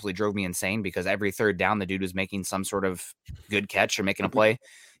absolutely drove me insane because every third down, the dude was making some sort of good catch or making a play.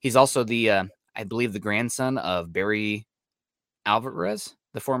 He's also I believe, the grandson of Barry Alvarez,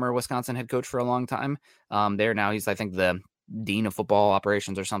 the former Wisconsin head coach for a long time. There now he's, I think, the dean of football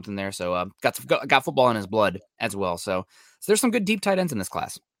operations or something there. So got football in his blood as well. So there's some good deep tight ends in this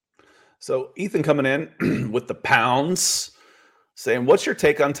class. So Ethan coming in with the pounds, saying, "What's your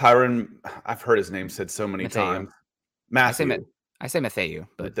take on Tyrann?" I've heard his name said so many times. Matthew. I say Matthew,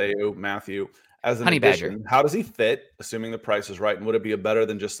 but Matthew. As an Honey addition, Badger. How does he fit, assuming the price is right? And would it be better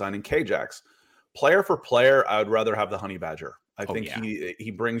than just signing K-Jax? Player for player, I would rather have the Honey Badger. I think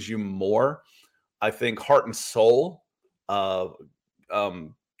he brings you more. I think heart and soul. Kareem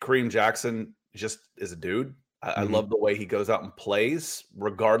Jackson just is a dude. I love the way he goes out and plays,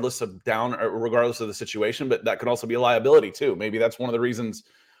 regardless of the situation. But that could also be a liability too. Maybe that's one of the reasons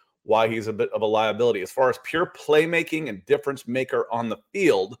why he's a bit of a liability. As far as pure playmaking and difference maker on the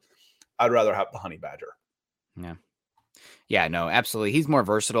field, I'd rather have the Honey Badger. Yeah, no, absolutely. He's more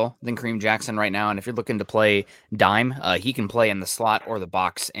versatile than Kareem Jackson right now. And if you're looking to play dime, he can play in the slot or the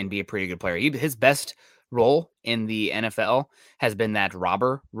box and be a pretty good player. His best role in the NFL has been that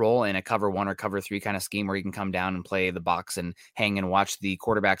robber role in a cover 1 or cover 3 kind of scheme where he can come down and play the box and hang and watch the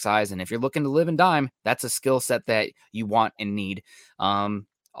quarterback's eyes. And if you're looking to live in dime, that's a skill set that you want and need.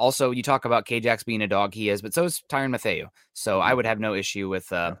 Also, you talk about K-Jax being a dog, he is, but so is Tyrann Mathieu. So I would have no issue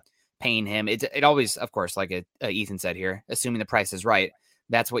with paying him. It always, of course, like Ethan said here, assuming the price is right,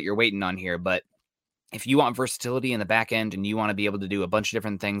 that's what you're waiting on here. But if you want versatility in the back end and you want to be able to do a bunch of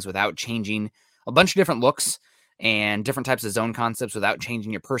different things without changing a bunch of different looks and different types of zone concepts without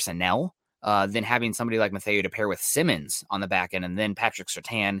changing your personnel, then having somebody like Mathieu to pair with Simmons on the back end and then Patrick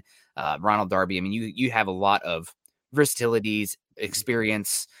Surtain, Ronald Darby. I mean, you have a lot of versatilities,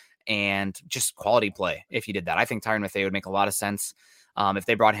 experience, and just quality play if you did that. I think Tyrann Mathieu would make a lot of sense. If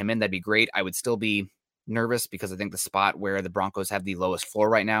they brought him in, that'd be great. I would still be nervous because I think the spot where the Broncos have the lowest floor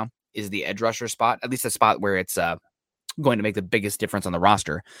right now is the edge rusher spot, at least a spot where it's going to make the biggest difference on the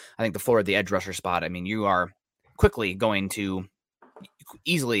roster. I think the floor of the edge rusher spot, I mean, you are quickly going to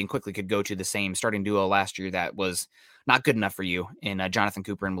easily and quickly could go to the same starting duo last year that was not good enough for you in Jonathan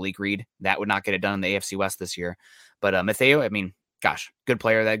Cooper and Malik Reed. That would not get it done in the AFC West this year. But Mathieu, I mean, gosh, good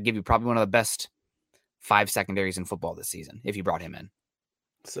player. That'd give you probably one of the best 5 secondaries in football this season if you brought him in.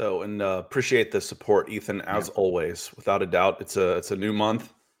 So, and appreciate the support, Ethan, as always. Without a doubt, it's a new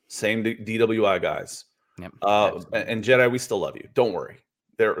month. Same DWI guys. Yep. And Jedi, we still love you. Don't worry.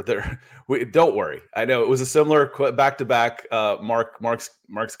 Don't worry. I know it was a similar back-to-back.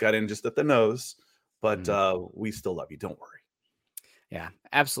 Mark's got in just at the nose, but we still love you. Don't worry. Yeah,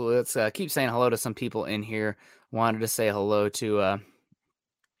 absolutely. Let's keep saying hello to some people in here. Wanted to say hello to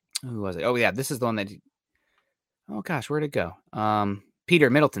who was it? Oh yeah, this is the one that. Oh gosh, where'd it go? Peter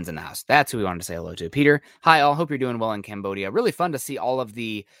Middleton's in the house. That's who we wanted to say hello to. Peter, hi all. Hope you're doing well in Cambodia. Really fun to see all of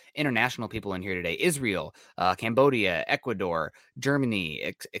the international people in here today. Israel, Cambodia, Ecuador, Germany,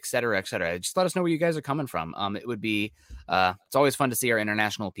 et cetera, et cetera. Just let us know where you guys are coming from. It would be, it's always fun to see our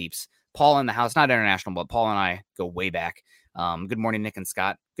international peeps. Paul in the house, not international, but Paul and I go way back. Good morning, Nick and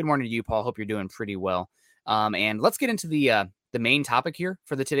Scott. Good morning to you, Paul. Hope you're doing pretty well. And let's get into the main topic here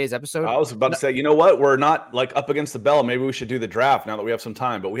for today's episode. I was about to say, you know what? We're not like up against the bell. Maybe we should do the draft now that we have some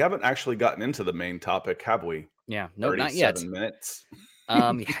time, but we haven't actually gotten into the main topic, have we? Yeah, no, not yet. 37 minutes.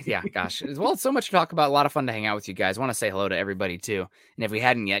 Yeah, gosh. Well, it's so much to talk about. A lot of fun to hang out with you guys. I want to say hello to everybody too. And if we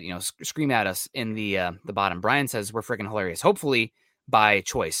hadn't yet, scream at us in the bottom. Brian says we're freaking hilarious. Hopefully by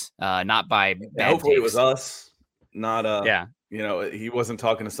choice, not by bad hopefully takes. It was us, not yeah. He wasn't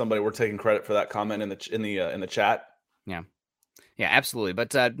talking to somebody. We're taking credit for that comment in the chat. Yeah. Yeah, absolutely.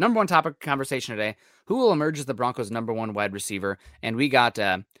 But number one topic of conversation today, who will emerge as the Broncos' number one wide receiver? And we got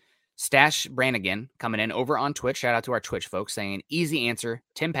Stash Brannigan coming in over on Twitch. Shout out to our Twitch folks saying, easy answer.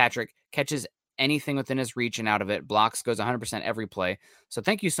 Tim Patrick catches anything within his reach and out of it. Blocks, goes 100% every play. So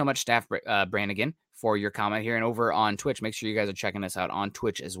thank you so much, Staff Brannigan, for your comment here. And over on Twitch, make sure you guys are checking us out on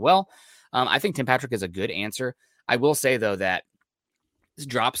Twitch as well. I think Tim Patrick is a good answer. I will say, though, that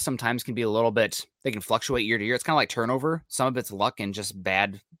drops sometimes can be a little bit, they can fluctuate year to year. It's kind of like turnover. Some of it's luck and just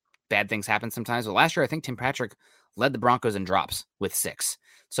bad things happen sometimes. But last year, I think Tim Patrick led the Broncos in drops with 6.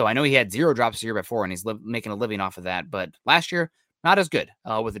 So I know he had 0 drops the year before and he's making a living off of that. But last year, not as good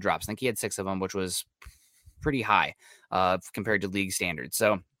with the drops. I think he had 6 of them, which was pretty high compared to league standards.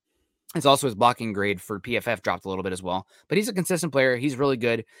 So it's also his blocking grade for PFF dropped a little bit as well. But he's a consistent player. He's really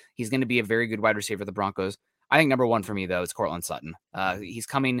good. He's going to be a very good wide receiver for the Broncos. I think number one for me, though, is Courtland Sutton. He's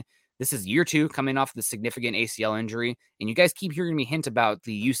coming. This is year 2 coming off the significant ACL injury. And you guys keep hearing me hint about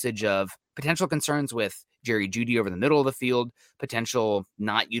the usage of potential concerns with Jerry Jeudy over the middle of the field, potential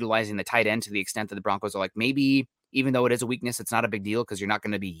not utilizing the tight end to the extent that the Broncos are like, maybe even though it is a weakness, it's not a big deal because you're not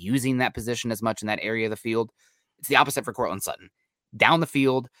going to be using that position as much in that area of the field. It's the opposite for Courtland Sutton. Down the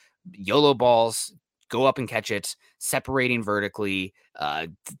field, YOLO balls, go up and catch it, separating vertically,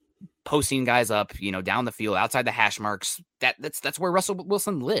 posting guys up, down the field, outside the hash marks. That's where Russell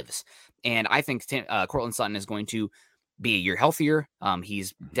Wilson lives. And I think Courtland Sutton is going to be a year healthier.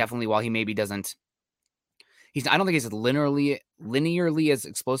 He's definitely, while he maybe doesn't, I don't think he's linearly as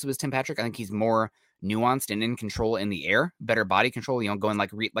explosive as Tim Patrick. I think he's more nuanced and in control in the air, better body control, going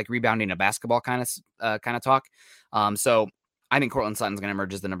like rebounding a basketball kind of talk. So I think Courtland Sutton's going to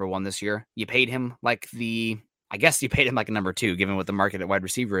emerge as the number 1 this year. You paid him like I guess you paid him like a number 2, given what the market at wide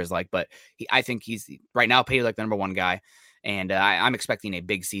receiver is like. But I think he's right now paid like the number 1 guy. And I'm expecting a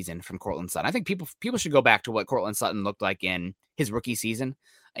big season from Courtland Sutton. I think people should go back to what Courtland Sutton looked like in his rookie season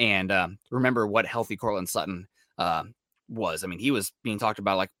and remember what healthy Courtland Sutton was. I mean, he was being talked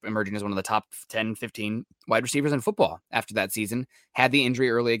about like emerging as one of the top 10, 15 wide receivers in football after that season. Had the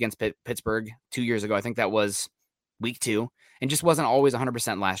injury early against Pittsburgh 2 years ago. I think that was week 2, and just wasn't always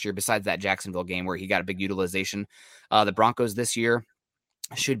 100% last year, besides that Jacksonville game where he got a big utilization. The Broncos this year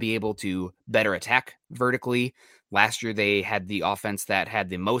should be able to better attack vertically. Last year, they had the offense that had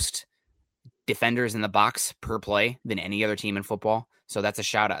the most defenders in the box per play than any other team in football. So that's a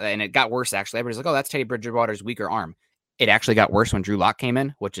shout out. And it got worse, actually. Everybody's like, oh, that's Teddy Bridgewater's weaker arm. It actually got worse when Drew Lock came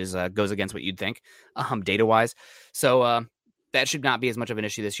in, which is goes against what you'd think data-wise. So that should not be as much of an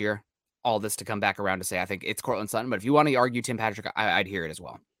issue this year. All this to come back around to say, I think it's Courtland Sutton. But if you want to argue Tim Patrick, I'd hear it as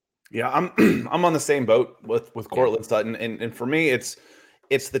well. Yeah, I'm on the same boat with Courtland Sutton. And for me, it's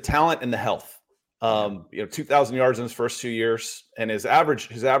the talent and the health. 2,000 yards in his first 2 years, and his average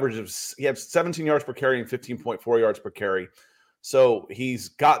he had 17 yards per carry and 15.4 yards per carry. So he's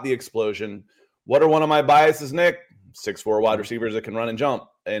got the explosion. What are one of my biases, Nick? 6'4" wide receivers that can run and jump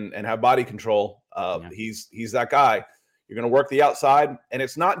and have body control. He's that guy. You're going to work the outside, and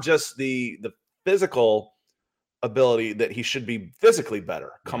it's not just the physical ability that he should be physically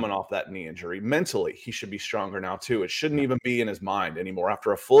better coming off that knee injury. Mentally, he should be stronger now too. It shouldn't even be in his mind anymore.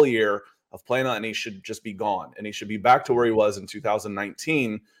 After a full year of playing on, and he should just be gone, and he should be back to where he was in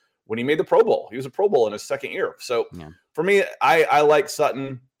 2019 when he made the Pro Bowl. He was a Pro Bowl in his second year. So for me, I like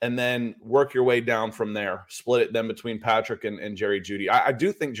Sutton, and then work your way down from there. Split it then between Patrick and Jerry Jeudy. I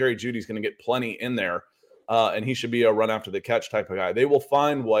do think Jerry Judy's going to get plenty in there, and he should be a run after the catch type of guy. They will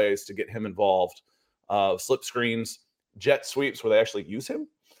find ways to get him involved. Slip screens, jet sweeps where they actually use him.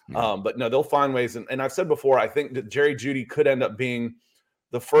 But no, they'll find ways. And I've said before, I think that Jerry Jeudy could end up being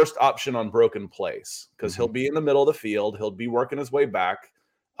the first option on broken plays because he'll be in the middle of the field. He'll be working his way back.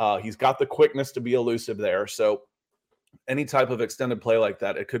 He's got the quickness to be elusive there. So any type of extended play like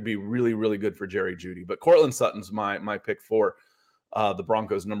that, it could be really, really good for Jerry Jeudy. But Courtland Sutton's my pick for the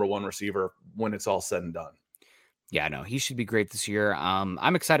Broncos' number 1 receiver when it's all said and done. Yeah, no, he should be great this year.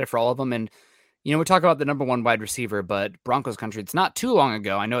 I'm excited for all of them. And we talk about the number 1 wide receiver, but Broncos country, it's not too long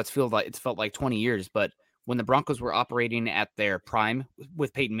ago. I know it's felt like 20 years, but when the Broncos were operating at their prime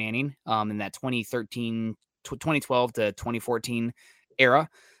with Peyton Manning in that 2012 to 2014 era,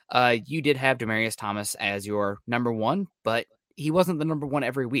 you did have Demaryius Thomas as your number 1, but he wasn't the number 1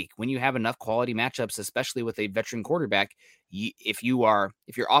 every week. When you have enough quality matchups, especially with a veteran quarterback, if your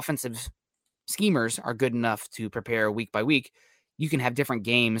offensive schemers are good enough to prepare week by week, you can have different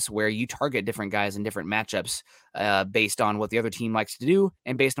games where you target different guys in different matchups based on what the other team likes to do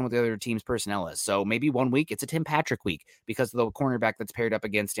and based on what the other team's personnel is. So maybe one week it's a Tim Patrick week because the cornerback that's paired up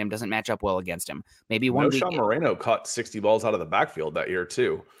against him doesn't match up well against him. Maybe one week. Sean Moreno caught 60 balls out of the backfield that year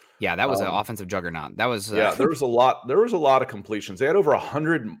too. Yeah, that was an offensive juggernaut. That was there was a lot. There was a lot of completions. They had over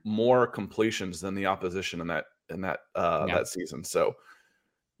 100 more completions than the opposition in that season. So.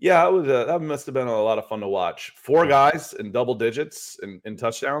 Yeah, it was that must have been a lot of fun to watch. 4 guys in double digits in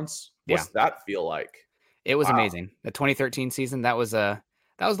touchdowns. What's that feel like? It was amazing. The 2013 season, that was a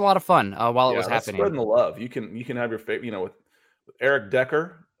lot of fun while it was happening. Spreading the love. You can have your favorite, with Eric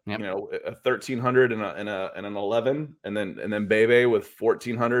Decker, a 1,300 and an 11, and then Bebe with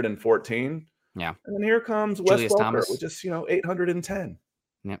 1,414. Yeah, and then here comes Wes Julius Welker Thomas with just 810.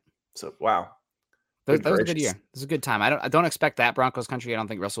 Yep. So wow. That was a good year. It was a good time. I don't expect that Broncos country. I don't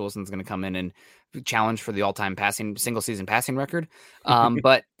think Russell Wilson's going to come in and challenge for the all-time single season passing record.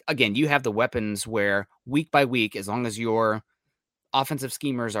 But again, you have the weapons where week by week, as long as your offensive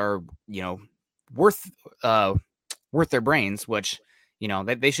schemers are, worth their brains, which,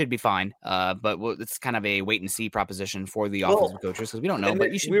 they should be fine. But it's kind of a wait and see proposition for the offensive coaches because we don't know.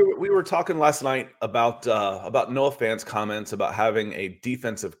 But you should. We were talking last night about Noah Fant's comments about having a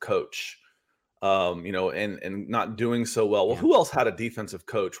defensive coach. And not doing so well. Well, who else had a defensive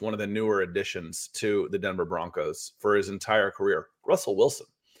coach, one of the newer additions to the Denver Broncos for his entire career? Russell Wilson.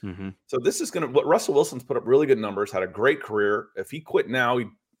 Mm-hmm. So this is Russell Wilson's put up really good numbers, had a great career. If he quit now, he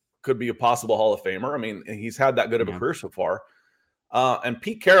could be a possible Hall of Famer. I mean, he's had that good of a career so far. And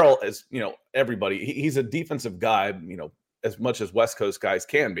Pete Carroll is, everybody, he's a defensive guy, as much as West Coast guys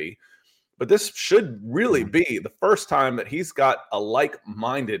can be. But this should really be the first time that he's got a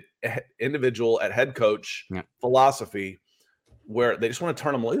like-minded individual at head coach philosophy where they just want to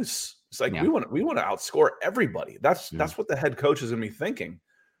turn him loose. It's like we want to outscore everybody. That's what the head coach is going to be thinking.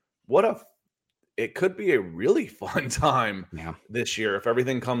 It could be a really fun time this year if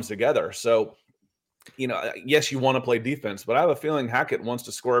everything comes together. So, yes, you want to play defense, but I have a feeling Hackett wants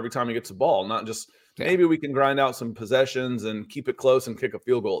to score every time he gets the ball, not just maybe we can grind out some possessions and keep it close and kick a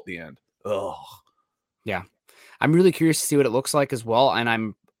field goal at the end. Oh, yeah. I'm really curious to see what it looks like as well. And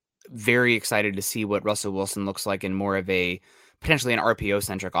I'm very excited to see what Russell Wilson looks like in more of a potentially an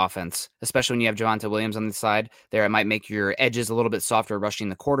RPO-centric offense, especially when you have Javonte Williams on the side there. It might make your edges a little bit softer rushing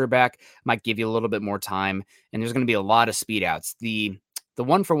the quarterback, might give you a little bit more time, and there's going to be a lot of speed outs. The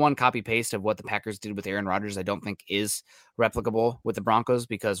one-for-one copy-paste of what the Packers did with Aaron Rodgers, I don't think is replicable with the Broncos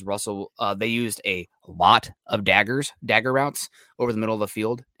because they used a lot of dagger routes over the middle of the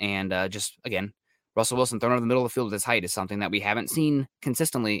field, and just, again, Russell Wilson thrown over the middle of the field with his height is something that we haven't seen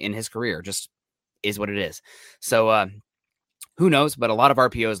consistently in his career, just is what it is. So, who knows, but a lot of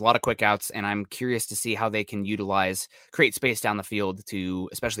RPOs, a lot of quick outs, and I'm curious to see how they can create space down the field to,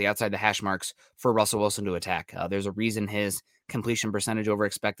 especially outside the hash marks, for Russell Wilson to attack. There's a reason his completion percentage over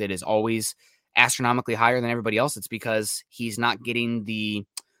expected is always astronomically higher than everybody else. It's because he's not getting the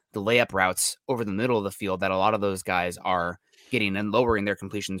layup routes over the middle of the field that a lot of those guys are getting and lowering their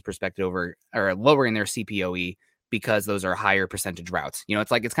completions perspective or lowering their CPOE because those are higher percentage routes.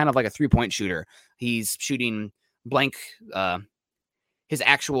 It's kind of like a 3-point shooter. He's shooting blank, his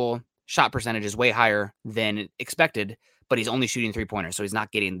actual shot percentage is way higher than expected, but he's only shooting 3-pointers, so he's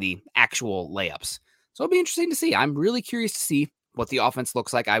not getting the actual layups. So it'll be interesting to see. I'm really curious to see what the offense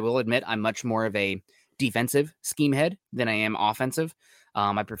looks like. I will admit I'm much more of a defensive scheme head than I am offensive.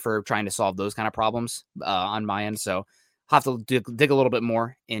 I prefer trying to solve those kind of problems on my end, so I'll have to dig a little bit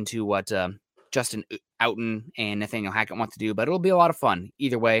more into what Justin Outen and Nathaniel Hackett want to do, but it'll be a lot of fun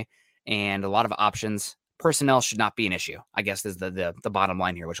either way and a lot of options. Personnel should not be an issue, I guess, is the bottom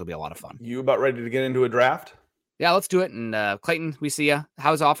line here, which will be a lot of fun. You about ready to get into a draft? Yeah, let's do it. And Clayton, we see you.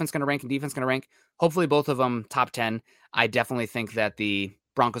 How's offense going to rank and defense going to rank? Hopefully both of them top 10. I definitely think that the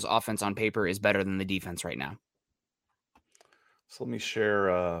Broncos offense on paper is better than the defense right now. So let me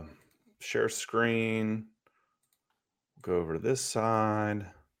share screen. Go over to this side.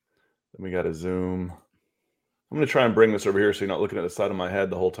 Then we got to zoom. I'm going to try and bring this over here so you're not looking at the side of my head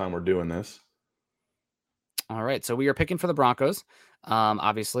the whole time we're doing this. All right, so we are picking for the Broncos,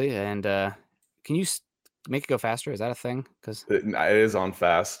 obviously, and can you make it go faster? Is that a thing? Because it is on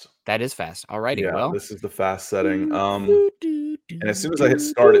fast. That is fast. All righty, yeah, well. This is the fast setting. And as soon as I hit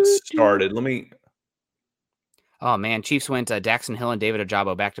start, it started. Let me... Oh, man, Chiefs went Daxton Hill and David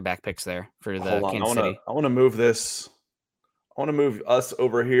Ojabo back-to-back picks there for the Kansas City. I want to move this. I want to move us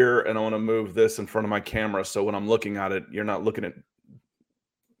over here, and I want to move this in front of my camera so when I'm looking at it, you're not looking at the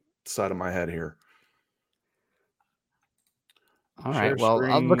side of my head here. All right. Well,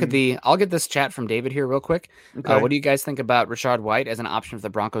 I'll get this chat from David here real quick. Okay. What do you guys think about Rachaad White as an option for the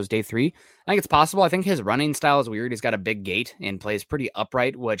Broncos day 3? I think it's possible. I think his running style is weird. He's got a big gait and plays pretty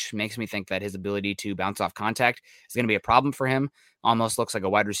upright, which makes me think that his ability to bounce off contact is going to be a problem for him. Almost looks like a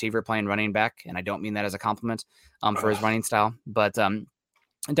wide receiver playing running back. And I don't mean that as a compliment for his running style, but I'm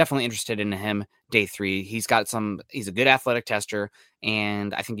definitely interested in him day 3. He's a good athletic tester,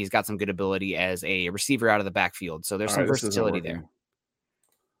 and I think he's got some good ability as a receiver out of the backfield. So there's some versatility there.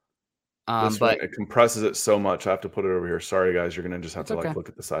 But it compresses it so much. I have to put it over here. Sorry, guys. You're going to just have to look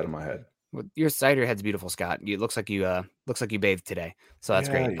at the side of my head. Well, your side of your head's beautiful, Scott. It looks like you bathed today. So that's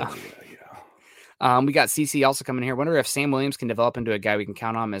great. Yeah. We got CC also coming here. Wonder if Sam Williams can develop into a guy we can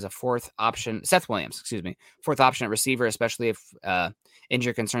count on as a fourth option. Seth Williams, fourth option at receiver, especially if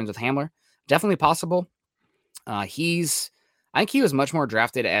injury concerns with Hamler. Definitely possible. I think he was much more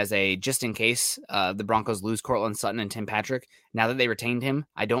drafted as a just in case the Broncos lose Courtland Sutton and Tim Patrick. Now that they retained him,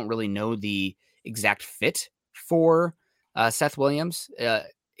 I don't really know the exact fit for Seth Williams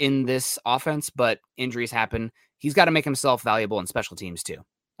in this offense, but injuries happen. He's got to make himself valuable in special teams too.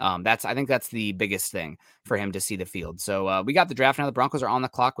 I think that's the biggest thing for him to see the field. So we got the draft now. The Broncos are on the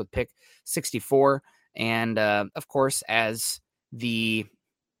clock with pick 64. And of course, as the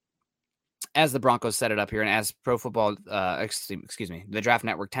Broncos set it up here and as Pro Football, the Draft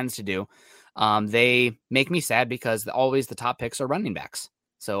Network tends to do, they make me sad because always the top picks are running backs.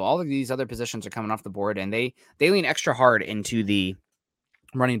 So all of these other positions are coming off the board, and they lean extra hard into the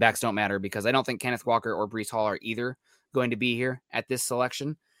running backs don't matter because I don't think Kenneth Walker or Breece Hall are either going to be here at this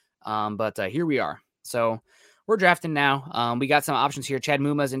selection. But here we are. So we're drafting now. We got some options here. Chad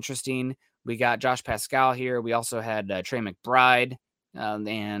Muma is interesting. We got Josh Pascal here. We also had Trey McBride,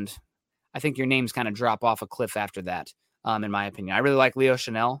 and I think your names kind of drop off a cliff after that, in my opinion. I really like Leo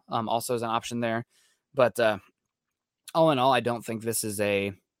Chanel, also as an option there. But all in all, I don't think this is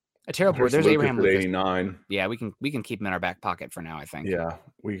a terrible board. There's Abraham Lucas. 89. Yeah, we can keep him in our back pocket for now, I think. Yeah,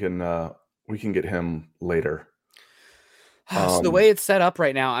 we can get him later. So the way it's set up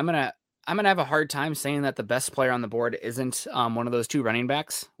right now, I'm gonna have a hard time saying that the best player on the board isn't one of those two running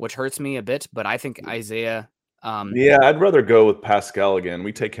backs, which hurts me a bit. But I think Isaiah. I'd rather go with Pascal again.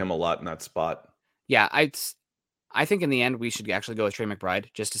 We take him a lot in that spot. Yeah, I think in the end we should actually go with Trey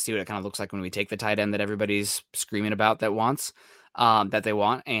McBride just to see what it kind of looks like when we take the tight end that everybody's screaming about that they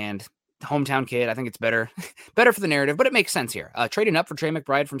want. And hometown kid, I think it's better for the narrative, but it makes sense here. Trading up for Trey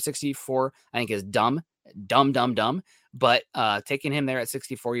McBride from 64, I think is dumb. But taking him there at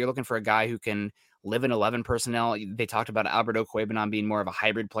 64, you're looking for a guy who can live in 11 personnel. They talked about Albert Okwuegbunam being more of a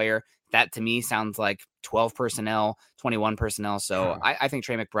hybrid player. That to me sounds like 12 personnel, 21 personnel. So I think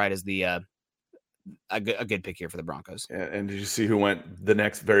Trey McBride is a good pick here for the Broncos. And did you see who went the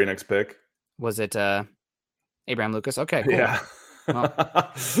very next pick? Was it Abraham Lucas? Okay, cool. Yeah.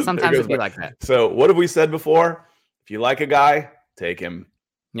 Well, sometimes it'd be like that. So what have we said before? If you like a guy, take him.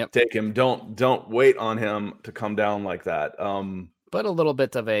 Yep. Take him. Don't wait on him to come down like that. But a little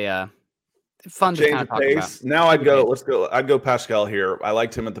bit of a fun to change kind of of talk pace. about. Now I'd go Pascal here. I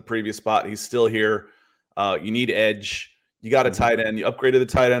liked him at the previous spot. He's still here. You need edge. You got a tight end. You upgraded the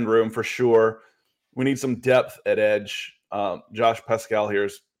tight end room for sure. We need some depth at edge. Josh Pascal here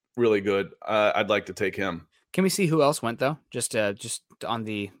is really good. I'd like to take him. Can we see who else went though? Just on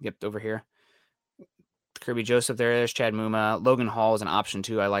the over here. Kirby Joseph there's Chad Muma. Logan Hall is an option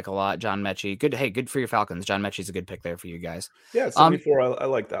too. I like a lot. John Mechie. Good for your Falcons. John Mechie's a good pick there for you guys. Yeah, 74. I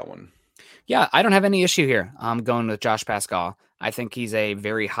like that one. Yeah, I don't have any issue here. I'm going with Josh Pascal. I think he's a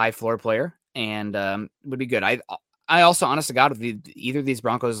very high floor player and would be good. I also, honest to God, with either of these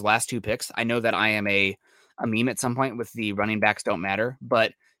Broncos' last two picks, I know that I am a meme at some point with the running backs don't matter,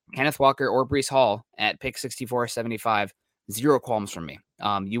 but Kenneth Walker or Breece Hall at pick 64, 75, zero qualms from me.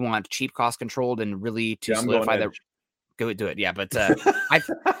 You want cheap, cost controlled, and really to solidify that. Go do it. Yeah, but I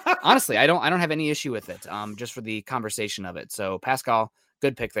honestly, I don't have any issue with it. Just for the conversation of it. So Pascal,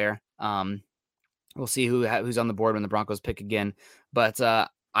 good pick there. We'll see who's on the board when the Broncos pick again. But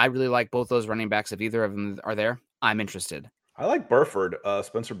I really like both those running backs. If either of them are there, I'm interested. I like Burford,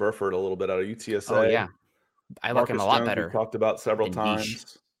 Spencer Burford, a little bit out of UTSA. Oh yeah, I like him a lot better. We've talked about several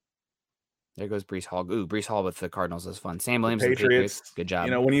times. There goes Breece Hall. Ooh, Breece Hall with the Cardinals is fun. Sam Williams, Patriots. Good job.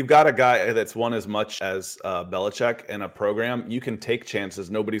 When you've got a guy that's won as much as Belichick in a program, you can take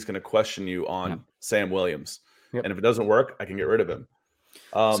chances. Nobody's going to question you on Sam Williams. Yep. And if it doesn't work, I can get rid of him.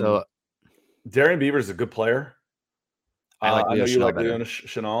 So Darian Beavers is a good player. I know you like Leon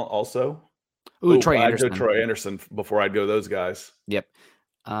Chenal also. Troy Anderson. I'd go Troy Anderson before I'd go those guys. Yep.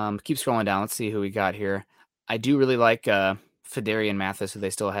 Keep scrolling down. Let's see who we got here. I do really like Fedarian Mathis, who they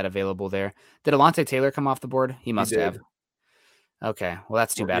still had available there. Did Alontae Taylor come off the board? He must have. Okay, well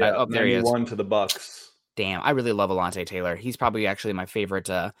that's too bad. Yeah, there he is. 91 to the Bucks. Damn, I really love Alontae Taylor. He's probably actually my favorite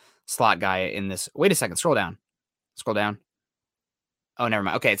slot guy in this. Wait a second, scroll down. Oh, never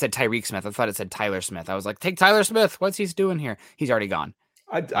mind. Okay, it said Tyreek Smith. I thought it said Tyler Smith. I was like, take Tyler Smith. What's he doing here? He's already gone.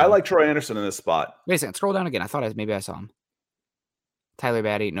 I like Troy Anderson in this spot. Wait a second, scroll down again. I thought maybe I saw him. Tyler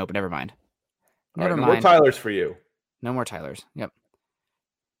Batty. Nope, never mind. Never mind. No more Tylers for you. No more Tylers. Yep.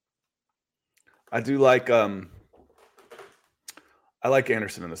 I do like I like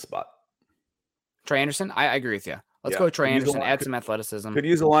Anderson in this spot. Trey Anderson? I agree with you. Let's go with Trey Anderson. Add some athleticism. Could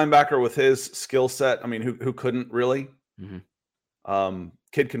use a linebacker with his skill set. I mean, who couldn't really? Mm-hmm.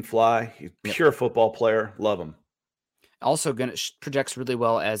 Kid can fly. He's a pure football player. Love him. Also projects really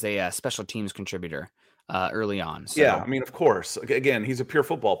well as a special teams contributor early on. So. Yeah, I mean, of course. Again, he's a pure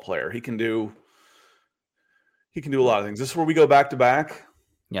football player. He can do a lot of things. This is where we go back to back.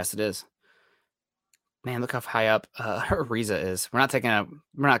 Yes, it is. Man, look how high up Ariza is. We're not going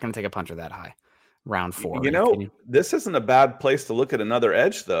to take a punter that high. Round 4. This isn't a bad place to look at another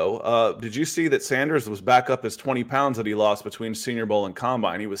edge, though. Did you see that Sanders was back up his 20 pounds that he lost between Senior Bowl and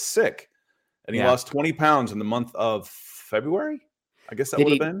Combine? He was sick, and he lost 20 pounds in the month of February. I guess that would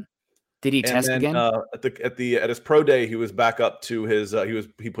have been. Did he test again? At his pro day, he was back up to his.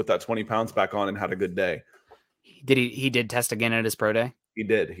 He put that 20 pounds back on and had a good day. He did test again at his pro day? He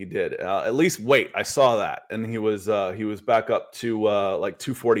did. At least weight. I saw that. And he was back up to like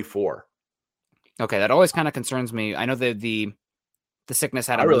 244. Okay, that always kind of concerns me. I know that the sickness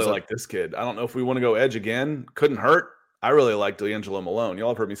had. I really like this kid. I don't know if we want to go edge again. Couldn't hurt. I really like D'Angelo Malone. Y'all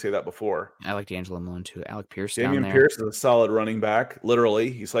have heard me say that before. I like D'Angelo Malone too. Alec Pierce. Damian Pierce is a solid running back. Literally,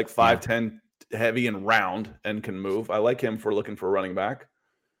 he's like 5'10", heavy and round, and can move. I like him for looking for a running back.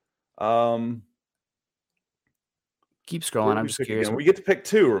 Keep scrolling. I'm just curious. Again? We get to pick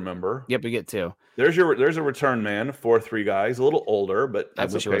 2. Remember? Yep, we get 2. There's a return man, 4-3 guy. He's a little older, but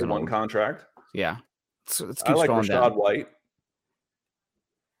that's okay. One contract. Yeah. Let's keep scrolling Rashad down. White.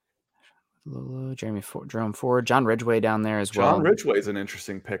 Jerome Ford, John Ridgeway down there as well. John Ridgeway is an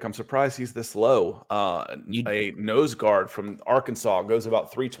interesting pick. I'm surprised he's this low. A nose guard from Arkansas goes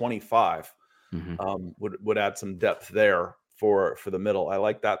about 325. Mm-hmm. Would add some depth there for the middle. I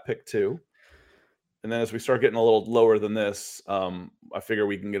like that pick too. And then as we start getting a little lower than this, I figure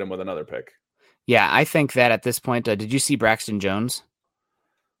we can get him with another pick. Yeah, I think that at this point, did you see Braxton Jones?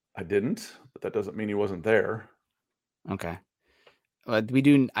 I didn't, but that doesn't mean he wasn't there. Okay. We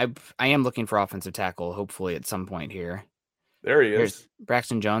do. I am looking for offensive tackle, hopefully at some point here. There he is. Here's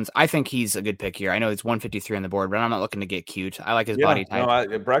Braxton Jones. I think he's a good pick here. I know it's 153 on the board, but I'm not looking to get cute. I like his body type.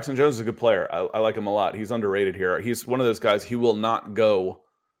 No, Braxton Jones is a good player. I like him a lot. He's underrated here. He's one of those guys. He will go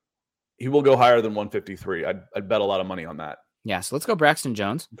higher than 153. I'd bet a lot of money on that. Yeah, so let's go Braxton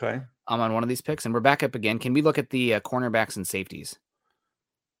Jones. Okay. I'm on one of these picks, and we're back up again. Can we look at the cornerbacks and safeties?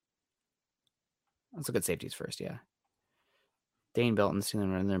 Let's look at safeties first, yeah. Dane Belton,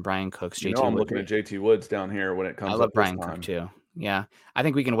 and then Brian Cooks. JT I'm looking at JT Woods down here when it comes. I love Brian Cook too. Yeah, I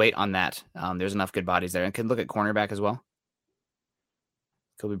think we can wait on that. There's enough good bodies there, and can look at cornerback as well.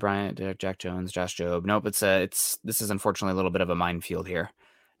 Kobe Bryant, Jack Jones, Josh Jobe. Nope, this is unfortunately a little bit of a minefield here.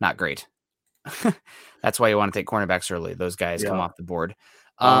 Not great. That's why you want to take cornerbacks early. Those guys come off the board.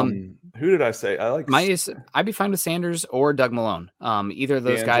 Who did I say? I like I'd be fine with Sanders or Doug Malone. Either of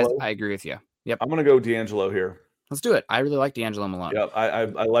those guys, I agree with you. Yep. I'm gonna go D'Angelo here. Let's do it. I really like D'Angelo Malone. Yeah, I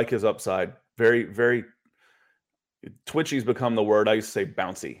like his upside. Very, very twitchy's become the word. I used to say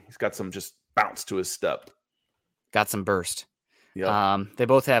bouncy. He's got some just bounce to his step. Got some burst. Yeah. They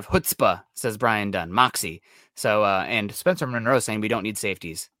both have chutzpah, says Brian Dunn. Moxie. So and Spencer Monroe saying we don't need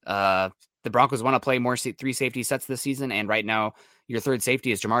safeties. The Broncos want to play more 3 safety sets this season, and right now your third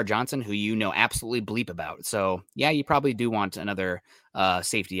safety is Jamar Johnson, who you know absolutely bleep about. So yeah, you probably do want another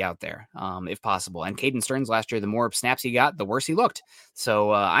safety out there, if possible. And Caden Stearns last year, the more snaps he got, the worse he looked.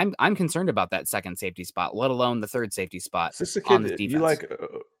 So I'm concerned about that second safety spot, let alone the third safety spot. Is this a kid on this defense. You like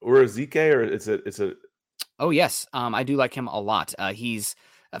Urazike, or it's a? Oh yes, I do like him a lot. He's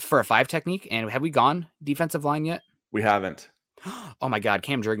for a 5 technique. And have we gone defensive line yet? We haven't. Oh my God,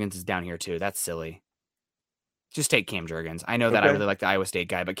 Cam Jurgens is down here too. That's silly. Just take Cam Jurgens. I know that I really like the Iowa State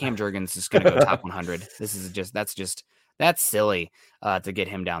guy, but Cam Jurgens is going to go top 100. That's silly to get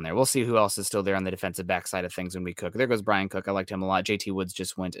him down there. We'll see who else is still there on the defensive back side of things when we cook. There goes Brian Cook. I liked him a lot. JT Woods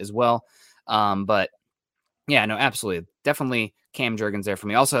just went as well. But yeah, no, absolutely. Definitely Cam Jurgens there for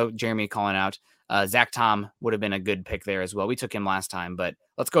me. Also, Jeremy calling out Zach Tom would have been a good pick there as well. We took him last time, but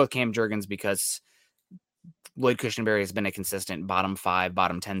let's go with Cam Jurgens because Lloyd Cushenberry has been a consistent bottom 5,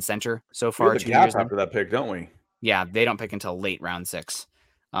 bottom 10 center so far. We have a gap after that pick, don't we? Yeah, they don't pick until late round 6.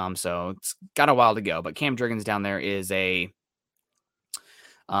 So it's got a while to go, but Cam Jurgens down there is a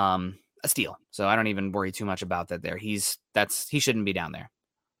steal. So I don't even worry too much about that there. He shouldn't be down there.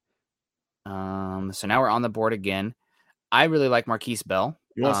 So now we're on the board again. I really like Marquise Bell.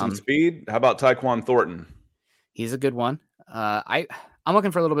 You want some speed? How about Tyquan Thornton? He's a good one. I'm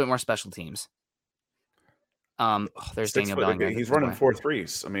looking for a little bit more special teams. There's Daniel Bellinger. He's running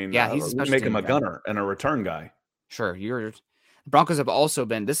 4.3s. I mean, yeah, he's make him a gunner and a return guy. Sure. Broncos have also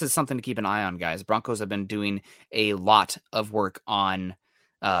been, this is something to keep an eye on, guys. Broncos have been doing a lot of work on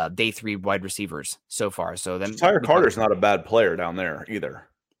day 3 wide receivers so far. So then Tyler Carter's not a bad player down there either.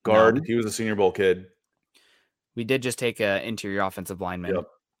 Guard. No. He was a Senior Bowl kid. We did just take an interior offensive lineman.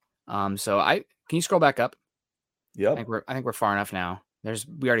 Yep. So can you scroll back up? Yep. I think we're far enough now.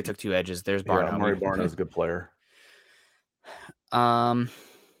 We already took 2 edges. There's Barno. Yeah, Amari Barno is a good player.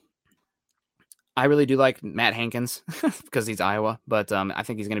 I really do like Matt Hankins because he's Iowa, but I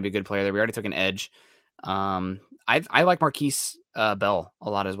think he's going to be a good player there. We already took an edge. I like Marquise Bell a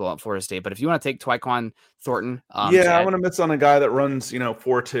lot as well at Florida State, but if you want to take Tyquan Thornton, I'm going to miss on a guy that runs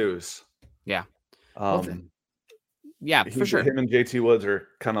 4.2s. Yeah. Yeah, for sure. Him and JT Woods are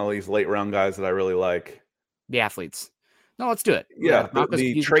kind of these late round guys that I really like. The athletes. No, let's do it. Yeah,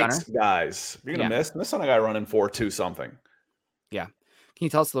 the traits guys. You're going to miss on a guy running 4.2 something. Yeah. Can you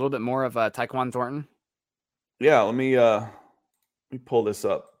tell us a little bit more of Tyquan Thornton? Yeah, let me pull this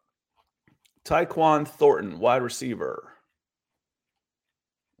up. Tyquan Thornton, wide receiver.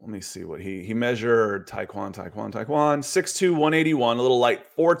 Let me see what he measured. Tyquan, 6'2", 181, a little light,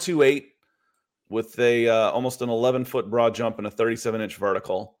 4.28 with a almost an 11-foot broad jump and a 37-inch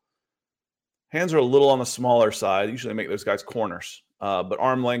vertical. Hands are a little on the smaller side. Usually make those guys corners. But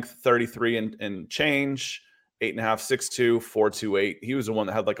arm length, 33 and change, 8.5, 6'2", 4.28. He was the one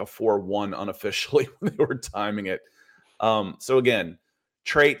that had like a 4.1 unofficially when they were timing it. So again,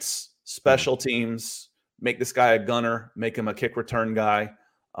 traits, special teams, make this guy a gunner, make him a kick return guy,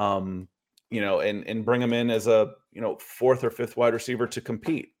 and bring him in as a, 4th or 5th wide receiver to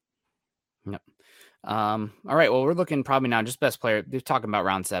compete. Yep. All right. Well, we're looking probably now just best player. They're talking about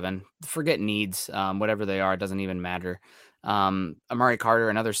round 7. Forget needs, whatever they are, it doesn't even matter. Amari Carter,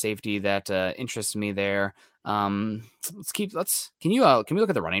 another safety that interests me there. Can we look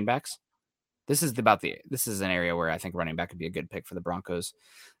at the running backs? This is an area where I think running back would be a good pick for the Broncos.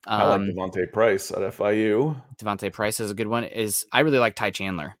 I like Devontae Price at FIU. Devontae Price is a good one. I really like Ty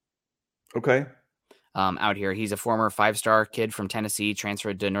Chandler. Okay. Out here, he's a former 5-star kid from Tennessee,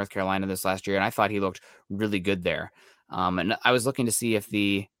 transferred to North Carolina this last year, and I thought he looked really good there. And I was looking to see if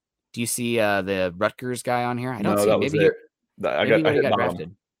do you see the Rutgers guy on here? I don't see. That was it. I got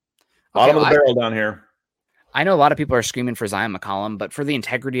drafted. Bottom of the barrel down here. I know a lot of people are screaming for Zion McCollum, but for the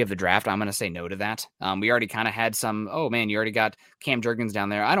integrity of the draft, I'm going to say no to that. We already kind of had some, oh man, you already got Cam Jurgens down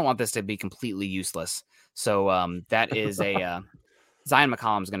there. I don't want this to be completely useless. So that is a Zion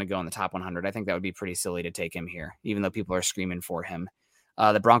McCollum is going to go in the top 100. I think that would be pretty silly to take him here, even though people are screaming for him.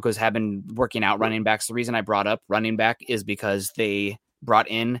 The Broncos have been working out running backs. The reason I brought up running back is because they brought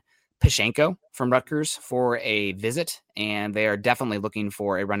in Pashenko from Rutgers for a visit, and they are definitely looking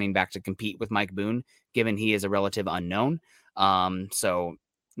for a running back to compete with Mike Boone, given he is a relative unknown. So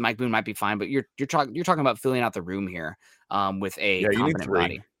Mike Boone might be fine, but you're talking about filling out the room here with a competent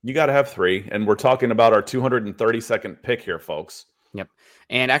body. You got to have 3, and we're talking about our 232nd pick here, folks. Yep.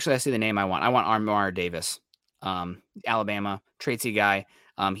 And actually, I see the name I want. I want Armour Davis, Alabama, tradesy guy.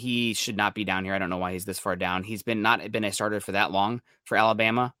 He should not be down here. I don't know why he's this far down. He's not been a starter for that long for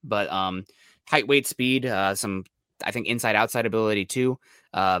Alabama, but height, weight, speed, some I think inside outside ability too.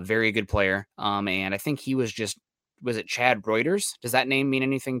 Very good player. And I think he was it Chad Reuters? Does that name mean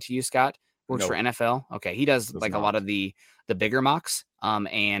anything to you, Scott? Works for NFL. Okay, he does like a lot of the bigger mocks.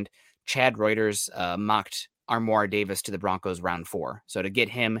 And Chad Reuters mocked Armour Davis to the Broncos round 4. So to get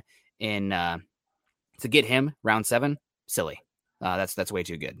him round 7, silly. That's way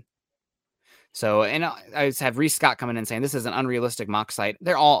too good. So, and I just have Reese Scott coming in saying this is an unrealistic mock site.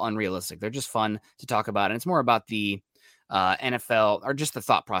 They're all unrealistic. They're just fun to talk about. And it's more about the NFL or just the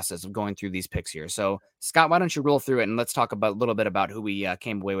thought process of going through these picks here. So Scott, why don't you roll through it and let's talk a little bit about who we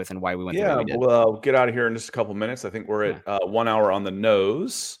came away with and why we went through what we did. Well, get out of here in just a couple minutes. I think we're at 1 hour on the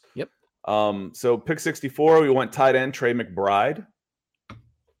nose. Yep. So pick 64, we went tight end Trey McBride.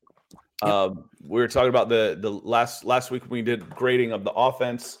 Yep. We were talking about the last week when we did grading of the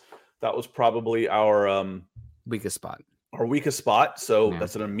offense. That was probably our weakest spot. So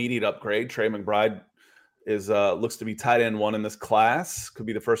that's an immediate upgrade. Trey McBride looks to be tight end 1 in this class. Could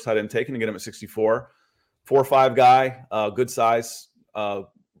be the first tight end taken to get him at 64. 4.5 guy, good size,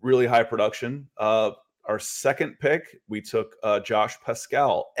 really high production. Our second pick, we took Josh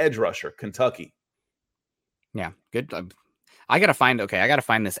Pascal, edge rusher, Kentucky. Yeah, good. I gotta find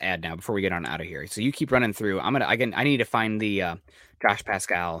this ad now before we get on out of here. So you keep running through. I need to find the Josh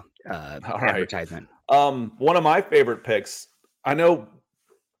Pascal advertisement. One of my favorite picks. I know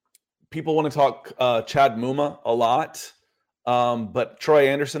people want to talk Chad Muma a lot, but Troy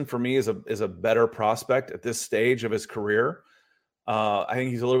Anderson for me is a better prospect at this stage of his career. I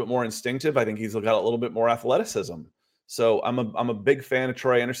think he's a little bit more instinctive. I think he's got a little bit more athleticism. So I'm a big fan of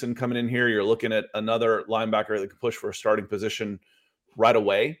Troy Anderson coming in here. You're looking at another linebacker that can push for a starting position right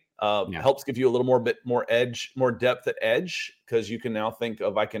away. Helps give you a little more edge, more depth at edge, because you can now think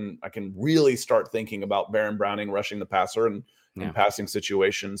of I can really start thinking about Baron Browning rushing the passer and passing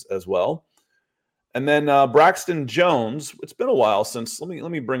situations as well. And then Braxton Jones. It's been a while since. Let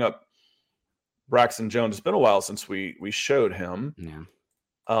me bring up Braxton Jones. It's been a while since we showed him. Yeah.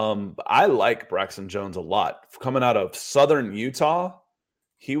 I like Braxton Jones a lot. Coming out of Southern Utah,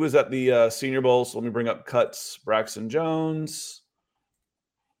 he was at the Senior Bowl. So let me bring up cuts. Braxton Jones.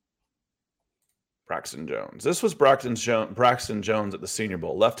 This was Braxton Jones at the Senior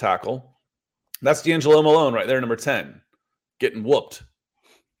Bowl, left tackle. That's D'Angelo Malone right there, number 10, getting whooped.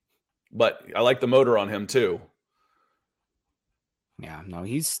 But I like the motor on him too. Yeah, no,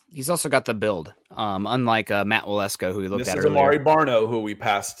 he's also got the build. Unlike Matt Waleska, who we looked at earlier. This is Amari Barno, who we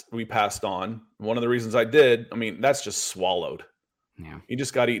passed on. One of the reasons I did, that's just swallowed. Yeah, he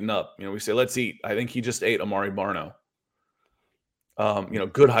just got eaten up. We say let's eat. I think he just ate Amari Barno.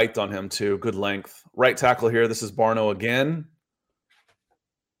 Good height on him too, good length. Right tackle here. This is Barno again.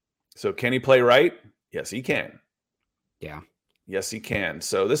 So can he play right? Yes, he can. Yeah. Yes, he can.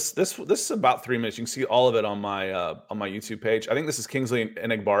 So this is about 3 minutes. You can see all of it on my YouTube page. I think this is Kingsley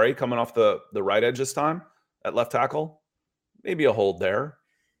Enagbare coming off the right edge this time at left tackle. Maybe a hold there.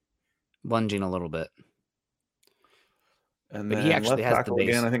 Lunging a little bit. And then he actually left tackle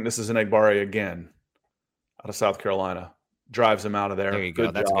again. I think this is Enagbare again out of South Carolina. Drives him out of there. There you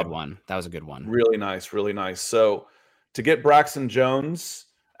go. That's a good one. That was a good one. Really nice. Really nice. So to get Braxton Jones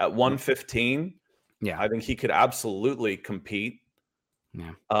at 115, I think he could absolutely compete.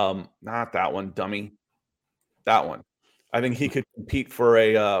 Yeah. Not that one, dummy. That one. I think he could compete for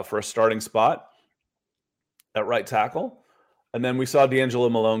a starting spot at right tackle. And then we saw D'Angelo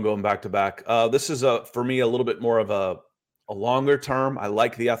Malone going back to back. This is for me a little bit more of a longer term. I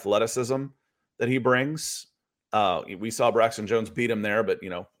like the athleticism that he brings. We saw Braxton Jones beat him there, but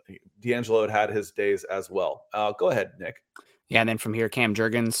D'Angelo had his days as well. Go ahead, Nick. Yeah, and then from here, Cam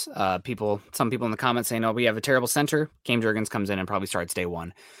Jurgens. Some people in the comments saying, "Oh, we have a terrible center." Cam Jurgens comes in and probably starts day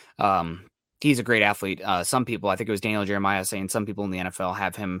one. He's a great athlete. Some people, I think it was Daniel Jeremiah, saying some people in the NFL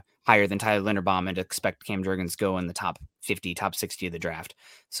have him higher than Tyler Linderbaum and expect Cam Jurgens go in the top 50, top 60 of the draft.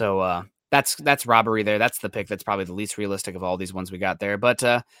 So that's robbery there. That's the pick that's probably the least realistic of all these ones we got there. But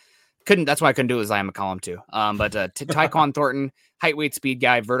that's why I couldn't do it with Zion McCollum too. But Tyquan Thornton, height, weight, speed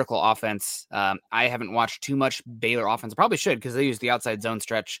guy, vertical offense. I haven't watched too much Baylor offense. I probably should, because they use the outside zone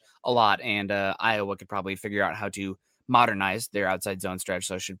stretch a lot, and Iowa could probably figure out how to modernize their outside zone stretch.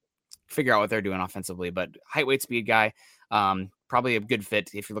 So I should figure out what they're doing offensively. But height, weight, speed guy, probably a good fit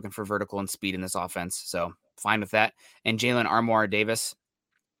if you're looking for vertical and speed in this offense. So fine with that. And Jalen Armour Davis,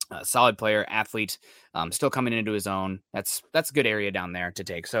 solid player, athlete, still coming into his own. That's a good area down there to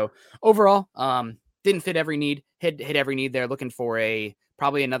take. So overall, didn't fit every need, hit every need there. Looking for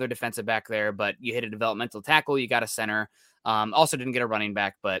probably another defensive back there, but you hit a developmental tackle, you got a center. Also didn't get a running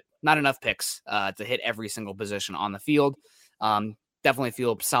back, but not enough picks to hit every single position on the field. Definitely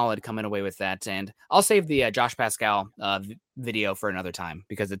feel solid coming away with that. And I'll save the Josh Pascal video for another time,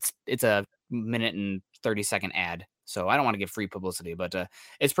 because it's a minute and 30-second ad. So I don't want to give free publicity, but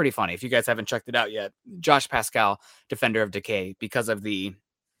it's pretty funny. If you guys haven't checked it out yet, Josh Pascal, defender of decay, because of the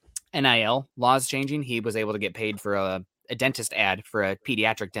NIL laws changing, he was able to get paid for a dentist ad for a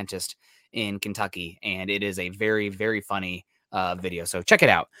pediatric dentist in Kentucky. And it is a very, very funny video. So check it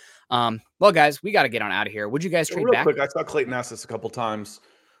out. Well, guys, we got to get on out of here. Would you guys trade real back? Quick, I saw Clayton ask this a couple times.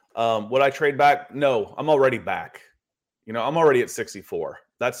 Would I trade back? No, I'm already back. I'm already at 64.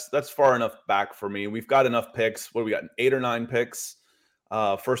 That's far enough back for me. We've got enough picks. What do we got? 8 or 9 picks.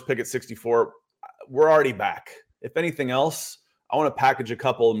 First pick at 64. We're already back. If anything else, I want to package a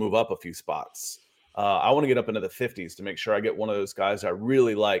couple and move up a few spots. I want to get up into the 50s to make sure I get one of those guys I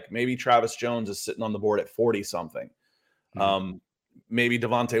really like. Maybe Travis Jones is sitting on the board at 40 something. Mm-hmm. Maybe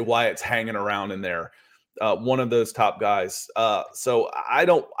Devontae Wyatt's hanging around in there. One of those top guys. So I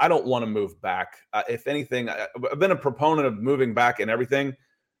don't want to move back. If anything, I've been a proponent of moving back and everything,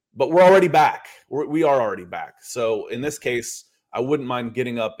 but we're already back. We are already back. So in this case, I wouldn't mind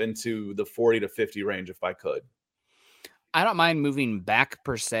getting up into the 40 to 50 range if I could. I don't mind moving back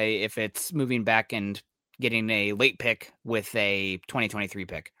per se if it's moving back and getting a late pick with a 2023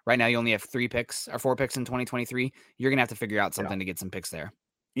 pick. Right now, you only have 4 picks in 2023. You're gonna have to figure out something to get some picks there.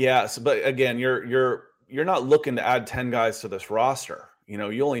 Yeah, but again, you're not looking to add 10 guys to this roster.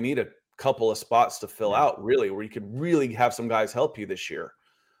 You only need a couple of spots to fill out, really, where you could really have some guys help you this year.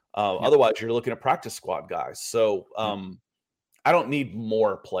 Otherwise, you're looking at practice squad guys. So I don't need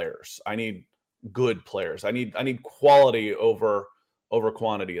more players. I need good players. I need quality over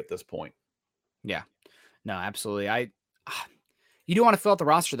quantity at this point. Yeah. No, absolutely. You do want to fill out the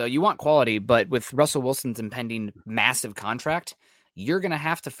roster, though. You want quality, but with Russell Wilson's impending massive contract, you're going to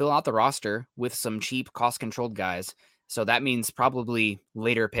have to fill out the roster with some cheap, cost-controlled guys. So that means probably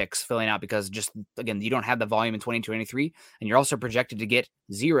later picks filling out, because just, again, you don't have the volume in 2023, and you're also projected to get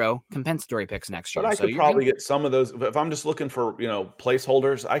 0 compensatory picks next year. But I could probably get some of those. If I'm just looking for,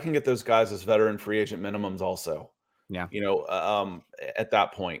 placeholders, I can get those guys as veteran free agent minimums also. Yeah. At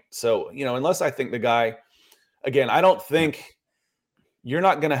that point. So, unless I think the guy, again, I don't think you're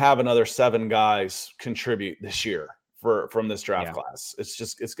not going to have another 7 guys contribute this year from this draft class.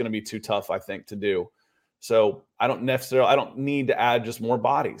 It's going to be too tough, I think, to do. So I don't need to add just more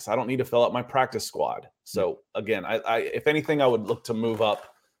bodies. I don't need to fill out my practice squad. So again, I if anything, I would look to move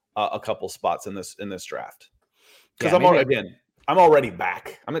up a couple spots in this draft, because I'm already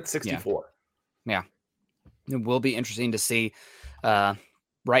back. I'm at 64. Yeah. It will be interesting to see.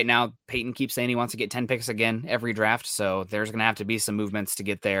 Right now, Peyton keeps saying he wants to get 10 picks again every draft. So there's going to have to be some movements to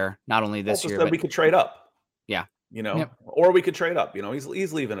get there. Not only this year, but we could trade up. Yeah. Or we could trade up.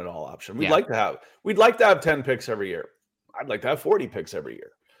 He's leaving it all option. We'd like to have 10 picks every year. I'd like to have 40 picks every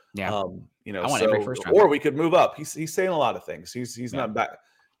year. Yeah. I want every first round. Or we could move up. He's saying a lot of things. He's not back.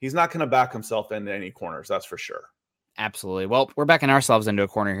 He's not going to back himself into any corners. That's for sure. Absolutely. Well, we're backing ourselves into a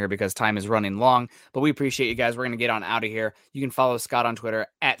corner here because time is running long, but we appreciate you guys. We're going to get on out of here. You can follow Scott on Twitter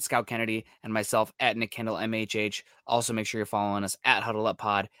at Scout Kennedy and myself at Nick Kendall MHH. Also, make sure you're following us at Huddle Up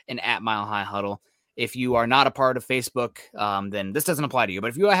Pod and at Mile High Huddle. If you are not a part of Facebook, then this doesn't apply to you. But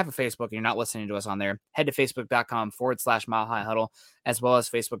if you have a Facebook and you're not listening to us on there, head to facebook.com/Mile High Huddle, as well as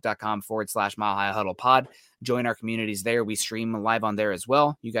facebook.com/Mile High Huddle Pod. Join our communities there. We stream live on there as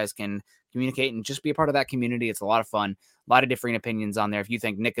well. You guys can communicate and just be a part of that community. It's a lot of fun. A lot of differing opinions on there. If you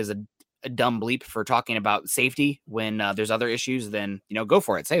think Nick is a dumb bleep for talking about safety when there's other issues, then, go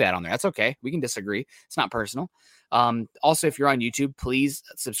for it. Say that on there. That's okay. We can disagree. It's not personal. Also, if you're on YouTube, please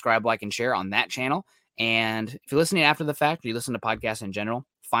subscribe, like, and share on that channel. And if you're listening after the fact, or you listen to podcasts in general,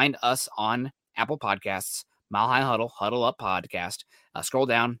 find us on Apple Podcasts, Mile High Huddle, Huddle Up Podcast. Scroll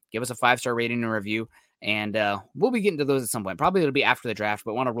down, give us a 5-star rating and review. And we'll be getting to those at some point. Probably it'll be after the draft,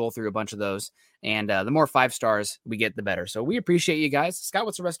 but want to roll through a bunch of those. And the more 5 stars we get, the better. So we appreciate you guys. Scott,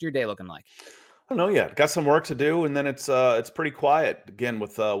 what's the rest of your day looking like? I don't know yet. Got some work to do, and then it's pretty quiet again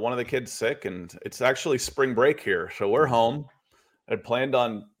with one of the kids sick, and it's actually spring break here, so we're home. I'd planned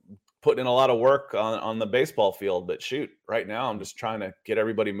on putting in a lot of work on the baseball field, but shoot, right now I'm just trying to get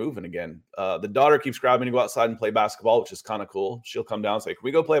everybody moving again. The daughter keeps grabbing me to go outside and play basketball, which is kind of cool. She'll come down and say, "Can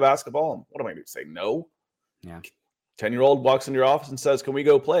we go play basketball?" And what am I going to say? No. Yeah. 10-year-old walks into your office and says, "Can we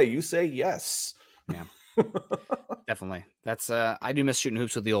go play?" You say yes. Yeah. Definitely. That's I do miss shooting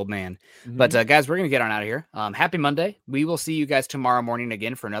hoops with the old man. But guys, we're gonna get on out of here. Happy Monday. We will see you guys tomorrow morning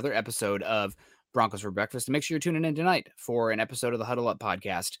again for another episode of Broncos for Breakfast. And make sure you're tuning in tonight for an episode of the Huddle Up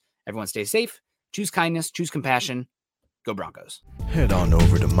Podcast. Everyone stay safe, choose kindness, choose compassion. Go Broncos. Head on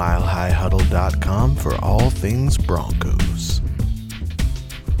over to milehighhuddle.com for all things Broncos.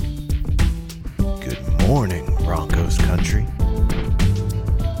 Good morning, Broncos country.